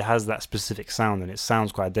 Yeah. it has that specific sound and it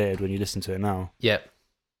sounds quite dated when you listen to it now. Yep.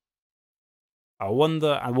 I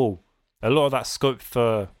wonder, a lot of that scope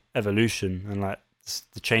for evolution and like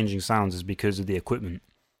the changing sounds is because of the equipment.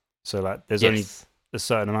 So like there's only a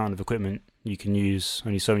certain amount of equipment you can use,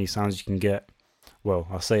 only so many sounds you can get. Well,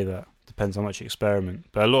 I'll say that. Depends how much you experiment.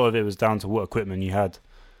 But a lot of it was down to what equipment you had.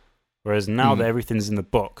 Whereas now that everything's in the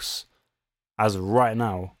box, as of right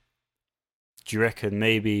now, do you reckon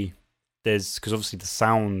maybe because obviously the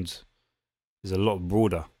sound is a lot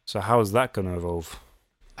broader. So how is that going to evolve?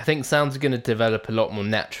 I think sounds are going to develop a lot more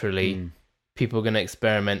naturally. People are going to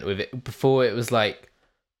experiment with it. Before it was like,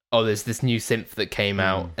 oh, there's this new synth that came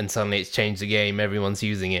out, and suddenly it's changed the game. Everyone's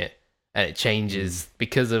using it, and it changes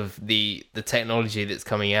because of the technology that's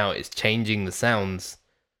coming out. It's changing the sounds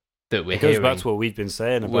that we're hearing. It goes back to what we've been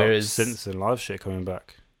saying about synths and live shit coming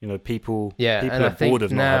back. You know, people are bored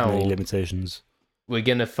of not having any limitations. We're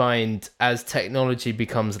going to find as technology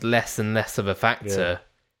becomes less and less of a factor,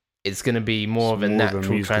 it's going to be more of a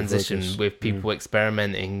natural transition with people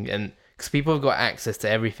experimenting. And because people have got access to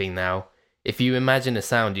everything now, if you imagine a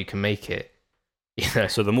sound, you can make it. You know?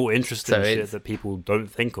 So the more interesting shit that people don't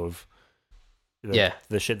think of, the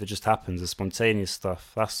shit that just happens, the spontaneous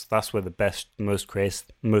stuff, that's where the best, most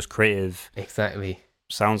creative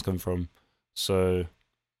sounds come from. So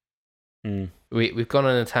we've gone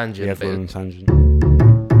on a tangent. Yeah, gone on a tangent.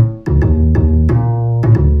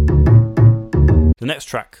 The next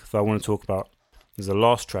track that I want to talk about is the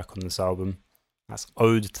last track on this album. That's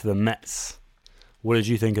Ode to the Mets. What did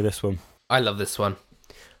you think of this one? I love this one.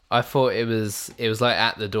 I thought it was like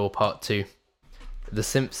At the Door Part 2. The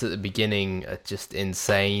synths at the beginning are just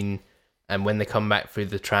insane, and when they come back through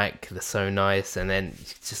the track, they're so nice, and then you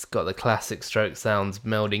just got the classic stroke sounds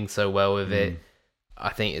melding so well with it. I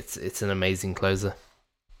think it's an amazing closer.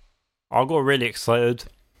 I got really excited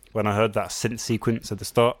when I heard that synth sequence at the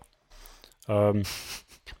start. I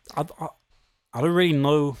don't really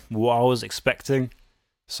know what I was expecting,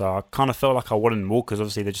 so I kind of felt like I wanted more because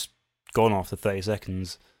obviously they're just gone after 30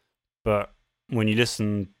 seconds. But when you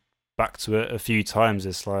listen back to it a few times,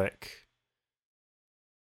 it's like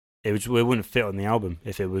it wouldn't fit on the album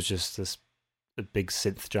if it was just a big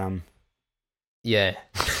synth jam. Yeah,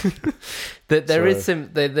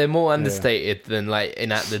 they're more understated than like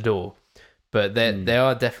in At the Door, but they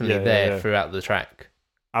are definitely there throughout the track.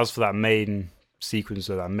 As for that main sequence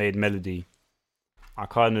or that main melody, I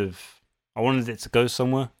wanted it to go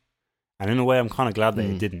somewhere, and in a way, I'm kind of glad that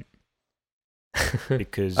it didn't,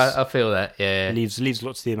 because I feel that it leaves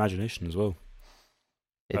lots to the imagination as well.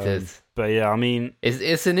 It does, but yeah, I mean,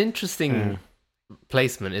 it's an interesting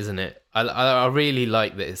placement, isn't it? I really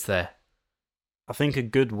like that it's there. I think a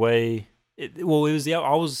good way. I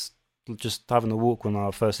was just having a walk when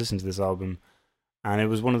I first listened to this album, and it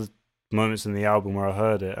was one of the moments in the album where I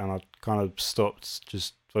heard it and I kind of stopped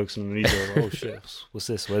just focusing on the music. Like, oh shit, what's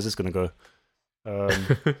this? Where's this gonna go?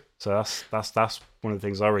 So that's one of the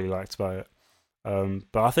things I really liked about it.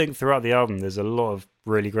 But I think throughout the album there's a lot of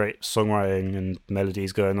really great songwriting and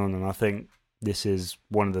melodies going on, and I think this is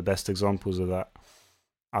one of the best examples of that.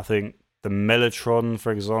 I think the Mellotron,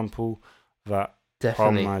 for example, that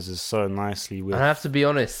harmonizes so nicely with. I have to be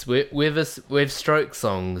honest, with stroke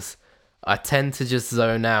songs, I tend to just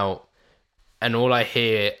zone out, and all I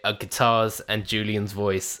hear are guitars and Julian's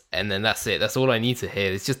voice, and then that's it. That's all I need to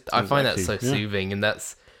hear. It's just I find that so soothing, and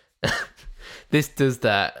that's this does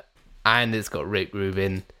that, and it's got Rick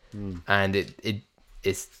Rubin, and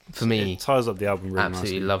it's for me. It ties up the album really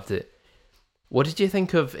absolutely nicely. Loved it. What did you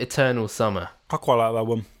think of Eternal Summer? I quite like that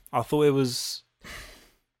one. I thought it was.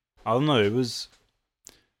 I don't know.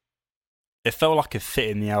 It felt like it fit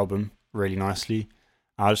in the album really nicely.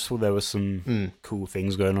 I just thought there was some cool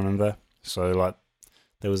things going on in there. So, like,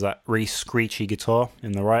 there was that really screechy guitar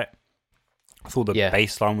in the right. I thought the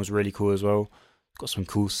bass line was really cool as well. Got some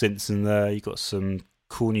cool synths in there. You got some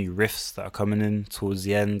cool new riffs that are coming in towards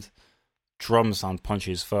the end. Drums sound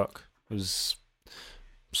punchy as fuck. It was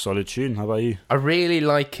a solid tune. How about you? I really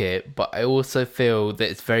like it, but I also feel that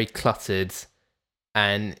it's very cluttered,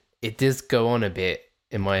 and it does go on a bit,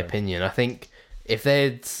 in my opinion. I think if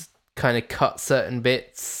they'd kind of cut certain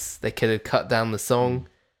bits, they could have cut down the song.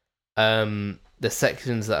 The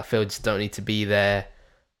sections that I feel just don't need to be there,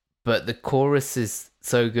 but the chorus is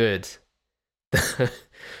so good.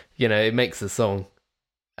 You know, it makes a song,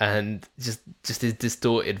 and just his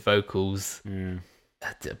distorted vocals,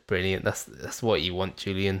 brilliant. That's what you want,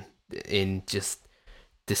 Julian, in just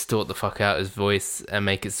distort the fuck out his voice and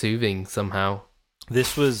make it soothing somehow.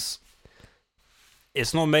 It's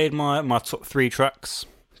not made my top 3 tracks,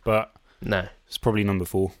 but no, it's probably number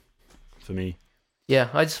 4 for me. Yeah,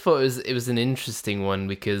 I just thought it was an interesting one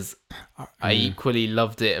because I equally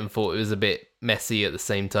loved it and thought it was a bit messy at the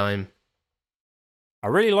same time. I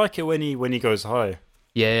really like it when he goes high.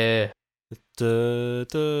 Yeah. Da,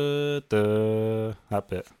 da, da, that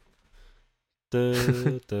bit. Da,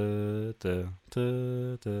 da, da,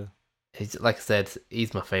 da, da. Like I said,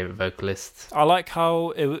 he's my favourite vocalist. I like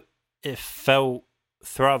how it felt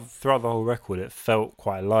throughout the whole record. It felt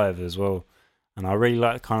quite live as well. And I really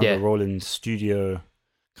like kind of the rolling studio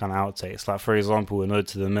kind of outtakes. Like for example, in Ode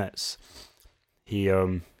to the Mets, he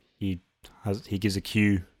gives a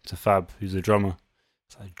cue to Fab, who's the drummer.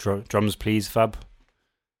 It's like drums please, Fab.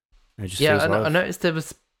 And it just feels I live. noticed there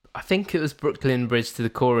was, I think it was Brooklyn Bridge to the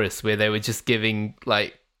chorus where they were just giving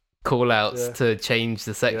like call outs to change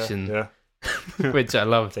the section, Yeah. which I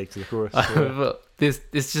loved. Take to the chorus. But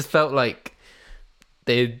this just felt like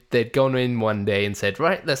they'd gone in one day and said,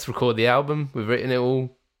 right, let's record the album. We've written it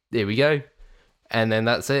all. Here we go. And then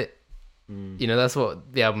that's it. You know, that's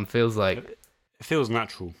what the album feels like. It feels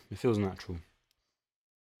natural.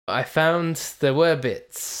 I found there were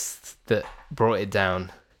bits that brought it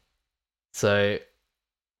down. So,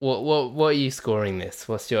 what are you scoring this?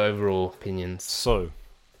 What's your overall opinions? So,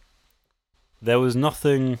 there was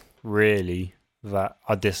nothing really that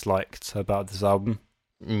I disliked about this album,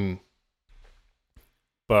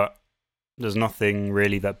 but there's nothing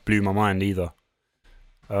really that blew my mind either.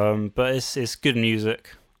 But it's good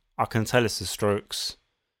music. I can tell it's the Strokes.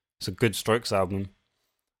 It's a good Strokes album.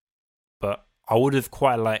 But I would have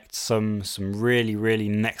quite liked some really, really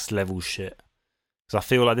next level shit. Because I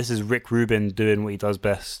feel like this is Rick Rubin doing what he does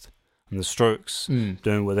best, and the Strokes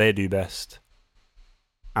doing what they do best.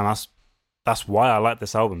 And that's why I like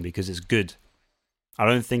this album, because it's good. I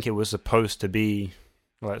don't think it was supposed to be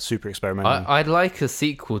like super experimental. I'd like a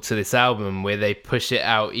sequel to this album where they push it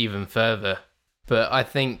out even further. But I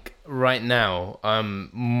think right now I'm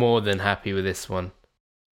more than happy with this one.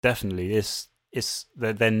 Definitely,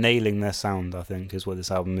 they're nailing their sound. I think is what this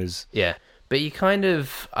album is. Yeah, but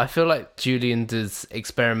I feel like Julian does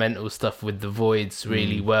experimental stuff with the Voids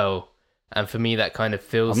really well, and for me that kind of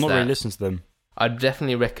feels. I'm not really listening to them. I'd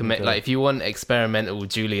definitely recommend, like, if you want experimental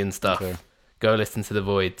Julian stuff, go listen to the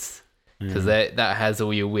Voids, because that has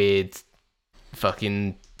all your weird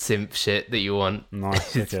fucking synth shit that you want.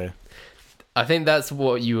 Nice. Okay. I think that's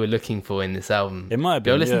what you were looking for in this album. It might have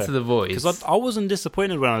been. Go listen to the Voids. Because I wasn't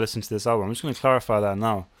disappointed when I listened to this album. I'm just going to clarify that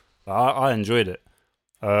now. I enjoyed it.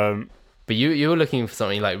 But you were looking for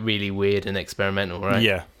something like really weird and experimental, right?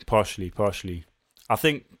 Yeah, partially. I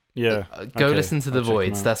think, yeah. Go listen to the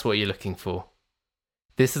Voids. That's what you're looking for.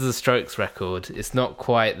 This is a Strokes record. It's not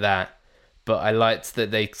quite that, but I liked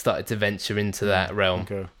that they started to venture into that realm.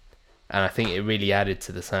 Okay. And I think it really added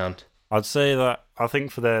to the sound. I'd say that I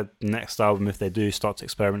think for their next album, if they do start to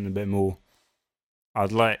experiment a bit more,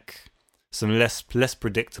 I'd like some less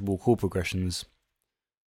predictable chord progressions.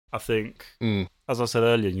 I think, as I said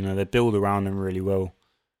earlier, you know, they build around them really well.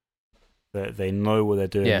 They know what they're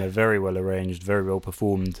doing. Yeah. They're very well arranged, very well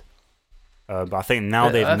performed. But I think now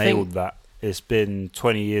they've nailed that. It's been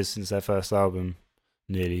 20 years since their first album,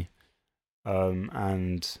 nearly.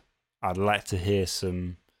 And I'd like to hear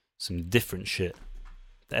some different shit.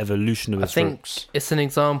 The evolution of the Strokes. I think it's an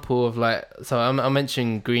example of like, so I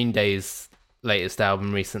mentioned Green Day's latest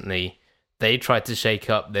album recently. They tried to shake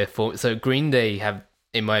up their form. So Green Day have,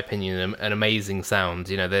 in my opinion, an amazing sound.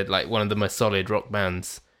 You know, they're like one of the most solid rock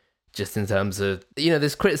bands, just in terms of, you know,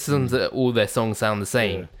 there's criticisms that all their songs sound the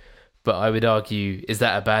same. Yeah. But I would argue, is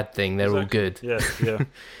that a bad thing? They're all good. Yeah.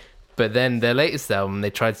 But then their latest album, they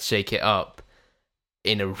tried to shake it up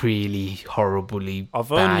in a really horribly I've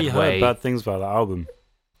bad only heard way. bad things about that album.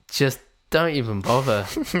 Just don't even bother.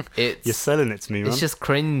 You're selling it to me, man. It's just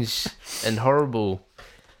cringe and horrible.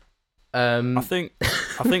 I think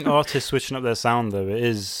artists switching up their sound though,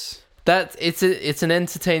 it's an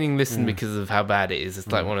entertaining listen because of how bad it is. It's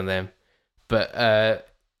like one of them. But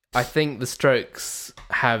I think the Strokes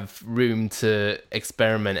have room to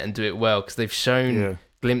experiment and do it well, because they've shown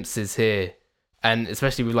glimpses here, and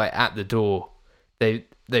especially with like At the Door, they've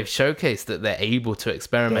showcased that they're able to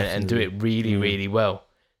experiment and do it really, really well.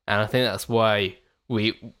 And I think that's why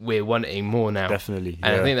we're wanting more now. Definitely.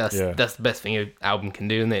 And I think that's the best thing an album can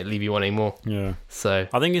do, isn't it? Leave you wanting more. Yeah. So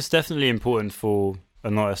I think it's definitely important for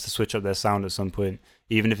an artist to switch up their sound at some point,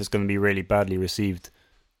 even if it's going to be really badly received.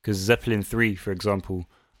 Because Zeppelin 3, for example,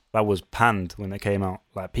 that was panned when it came out.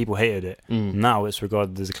 Like, people hated it. Now it's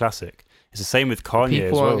regarded as a classic. It's the same with Kanye as well.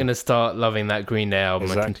 People aren't going to start loving that Green Day album.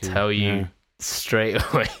 Exactly. I can tell you straight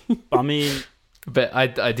away. I mean... But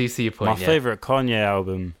I do see your point. My favourite Kanye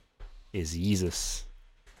album is Yeezus.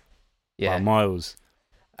 Yeah, by miles.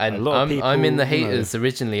 And I'm in the haters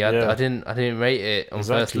originally. I didn't rate it on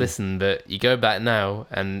first listen, but you go back now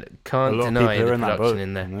and can't deny the production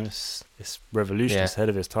in there. You know, it's revolutionary. It's ahead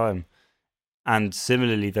of its time. And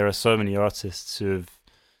similarly, there are so many artists who have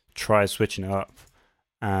tried switching it up,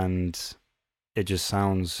 and it just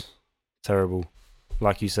sounds terrible.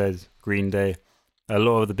 Like you said, Green Day. A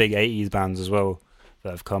lot of the big 80s bands as well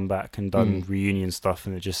that have come back and done reunion stuff,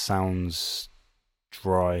 and it just sounds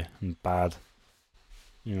dry and bad,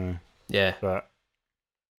 you know. Yeah. But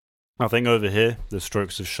I think over here, the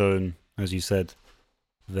Strokes have shown, as you said,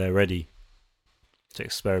 they're ready to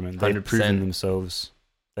experiment. They've 100%. proven themselves.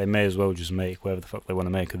 They may as well just make whatever the fuck they want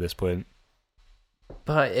to make at this point.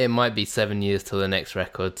 But it might be 7 years till the next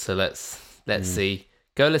record, so let's see.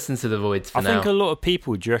 Go listen to The Voids for I now. think a lot of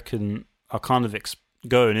people, do you reckon, are kind of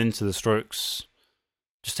going into the Strokes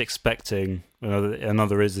just expecting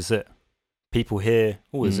another Is This It? People hear,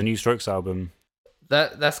 oh, there's a new Strokes album.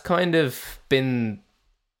 That's kind of been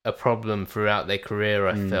a problem throughout their career,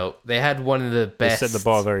 I felt. They had one of the best... They set the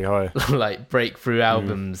bar very high. like, breakthrough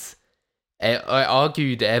albums, I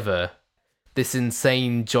argued ever. This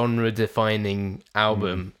insane genre-defining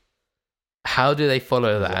album. How do they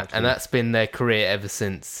follow that? Exactly. And that's been their career ever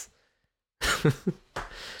since.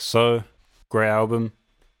 So, great album.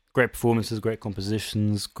 Great performances, great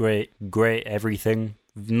compositions, great everything.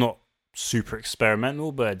 Not super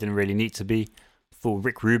experimental, but it didn't really need to be. Thought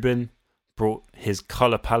Rick Rubin brought his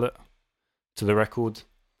colour palette to the record,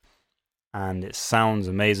 and it sounds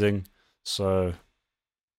amazing. So,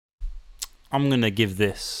 I'm going to give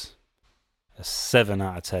this a 7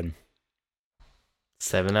 out of 10.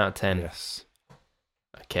 7 out of 10. Yes.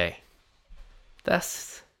 Okay.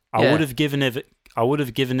 That's... I yeah. would have given it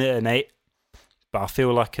an 8, but I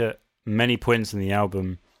feel like at many points in the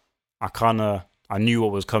album, I knew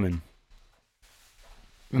what was coming.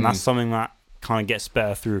 And that's something that kind of gets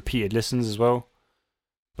better through repeated listens as well.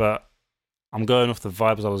 But I'm going off the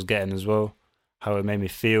vibes I was getting as well, how it made me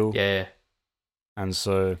feel. Yeah. And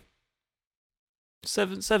so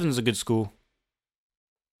 7's a good score.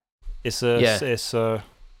 It's a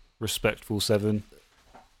respectful 7.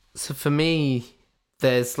 So for me,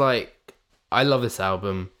 there's like... I love this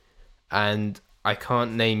album, and I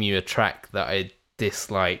can't name you a track that I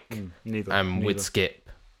dislike Neither. would skip.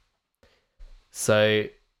 So,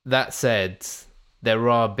 that said, there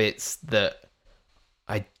are bits that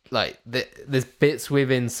I like. There's bits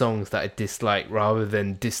within songs that I dislike rather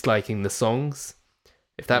than disliking the songs,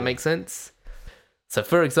 if that makes sense. So,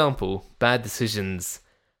 for example, Bad Decisions,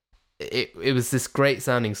 it was this great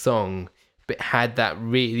sounding song, but it had that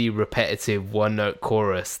really repetitive one note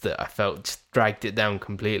chorus that I felt just dragged it down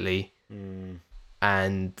completely.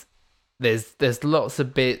 And there's lots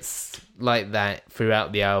of bits like that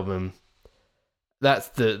throughout the album. That's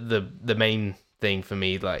the main thing for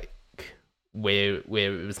me, like where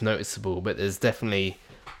it was noticeable. But there's definitely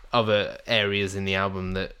other areas in the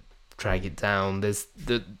album that drag it down. There's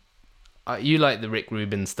you like the Rick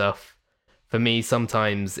Rubin stuff. For me,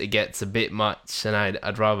 sometimes it gets a bit much, and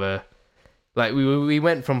I'd rather, like, we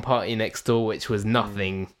went from Party Next Door, which was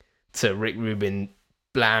nothing, to Rick Rubin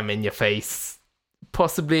blam in your face,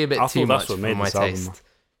 possibly a bit too much for my taste.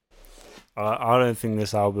 I don't think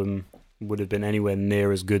this album would have been anywhere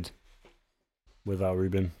near as good without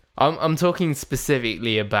Rubin. I'm talking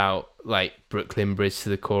specifically about like Brooklyn Bridge to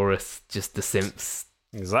the chorus, just the synths.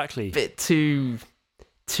 Exactly. Bit too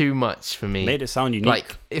much for me. Made it sound unique.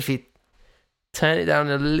 Like if you turn it down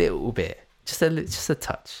a little bit, just a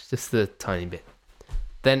touch, just a tiny bit,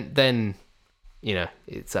 then you know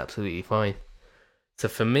it's absolutely fine. So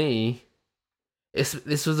for me,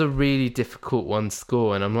 this was a really difficult one to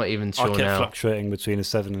score, and I'm not even sure I kept now. fluctuating between a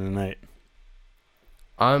 7 and an 8.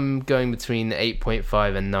 I'm going between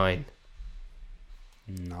 8.5 and 9.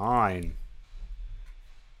 9.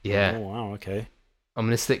 Yeah. Oh, wow, okay. I'm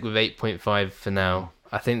going to stick with 8.5 for now.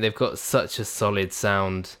 I think they've got such a solid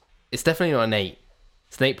sound. It's definitely not an 8.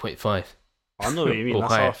 It's an 8.5. I know what you mean. Or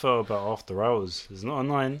That's higher. how I felt about After Hours. It's not a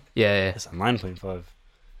 9. Yeah. It's a 9.5. But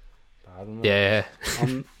I don't know. Yeah.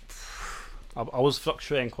 I was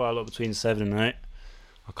fluctuating quite a lot between 7 and 8.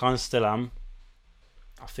 I kind of still am.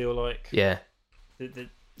 I feel like... Yeah.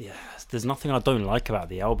 There's nothing I don't like about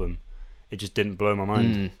the album. It just didn't blow my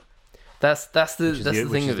mind. That's the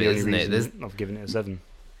thing of it, isn't it? I've given it a 7.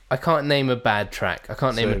 I can't name a bad track. I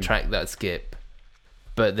can't name a Same. track that I'd skip.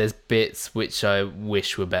 But there's bits which I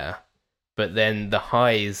wish were better. But then the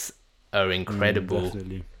highs are incredible.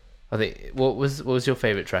 Definitely. I think what was your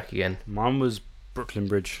favourite track again? Mine was Brooklyn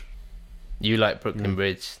Bridge. You like Brooklyn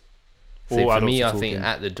Bridge. All See, for adults me, are I think talking.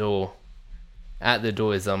 At the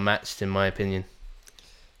Door is unmatched in my opinion.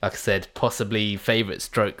 Like I said, possibly favourite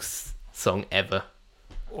Strokes song ever.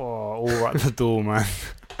 Oh, all at the door, man.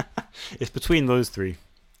 It's between those three.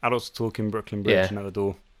 Adults Are Talking, Brooklyn Bridge, Yeah. and At the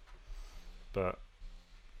Door. But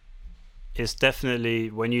it's definitely,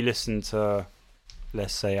 when you listen to,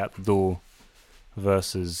 let's say, At the Door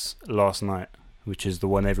versus Last Night, which is the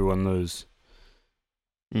one everyone knows,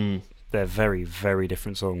 they're very, very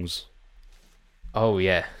different songs. Oh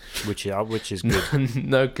yeah, Which is good.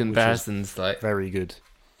 no comparisons. Like Very good.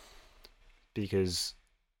 Because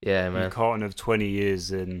yeah, you man. can't have 20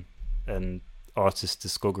 years in an artist's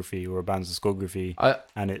discography or a band's discography, I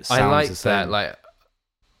and it sounds like the same. that. Like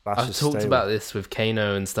That's I've just talked stable. about this with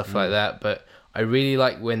Kano and stuff like that, but I really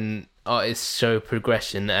like when artists show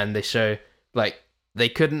progression and they show like they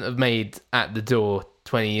couldn't have made At the Door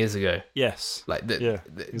 20 years ago. Yes. Like they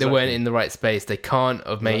exactly. weren't in the right space. They can't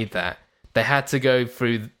have made that. They had to go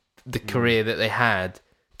through the career that they had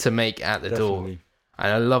to make At the Door. Definitely.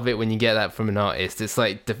 And I love it when you get that from an artist. It's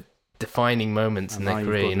like defining moments And in now their you've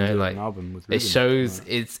career, got you them know, doing like an album with it Rhythm. shows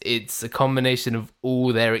Yeah. it's a combination of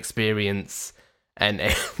all their experience and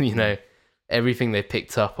you know everything they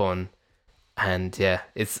picked up on. And yeah,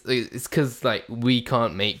 it's because like we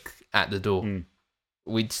can't make At the Door.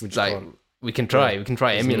 We just like can't. we can try, Yeah. we can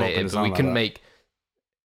try It's not emulate gonna it, but sound we like couldn't that. make.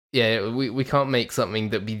 Yeah, we can't make something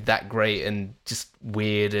that be that great and just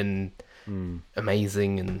weird and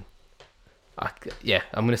amazing. And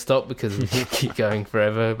I'm gonna stop because we can keep going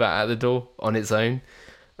forever about At the Door on its own.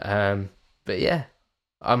 But yeah,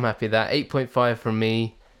 I'm happy with that 8.5 from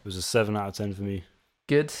me. It was a 7 out of 10 for me.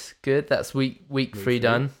 Good. That's week 3 3.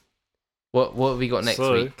 done. What have we got next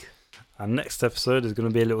So- week? Our next episode is going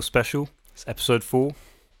to be a little special. It's episode 4.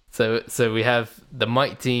 So we have the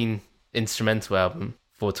Mike Dean instrumental album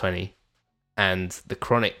 420 and The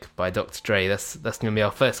Chronic by Dr. Dre. That's going to be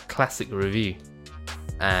our first classic review,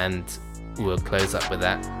 and we'll close up with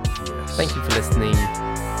that. Yes. Thank you for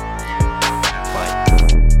listening.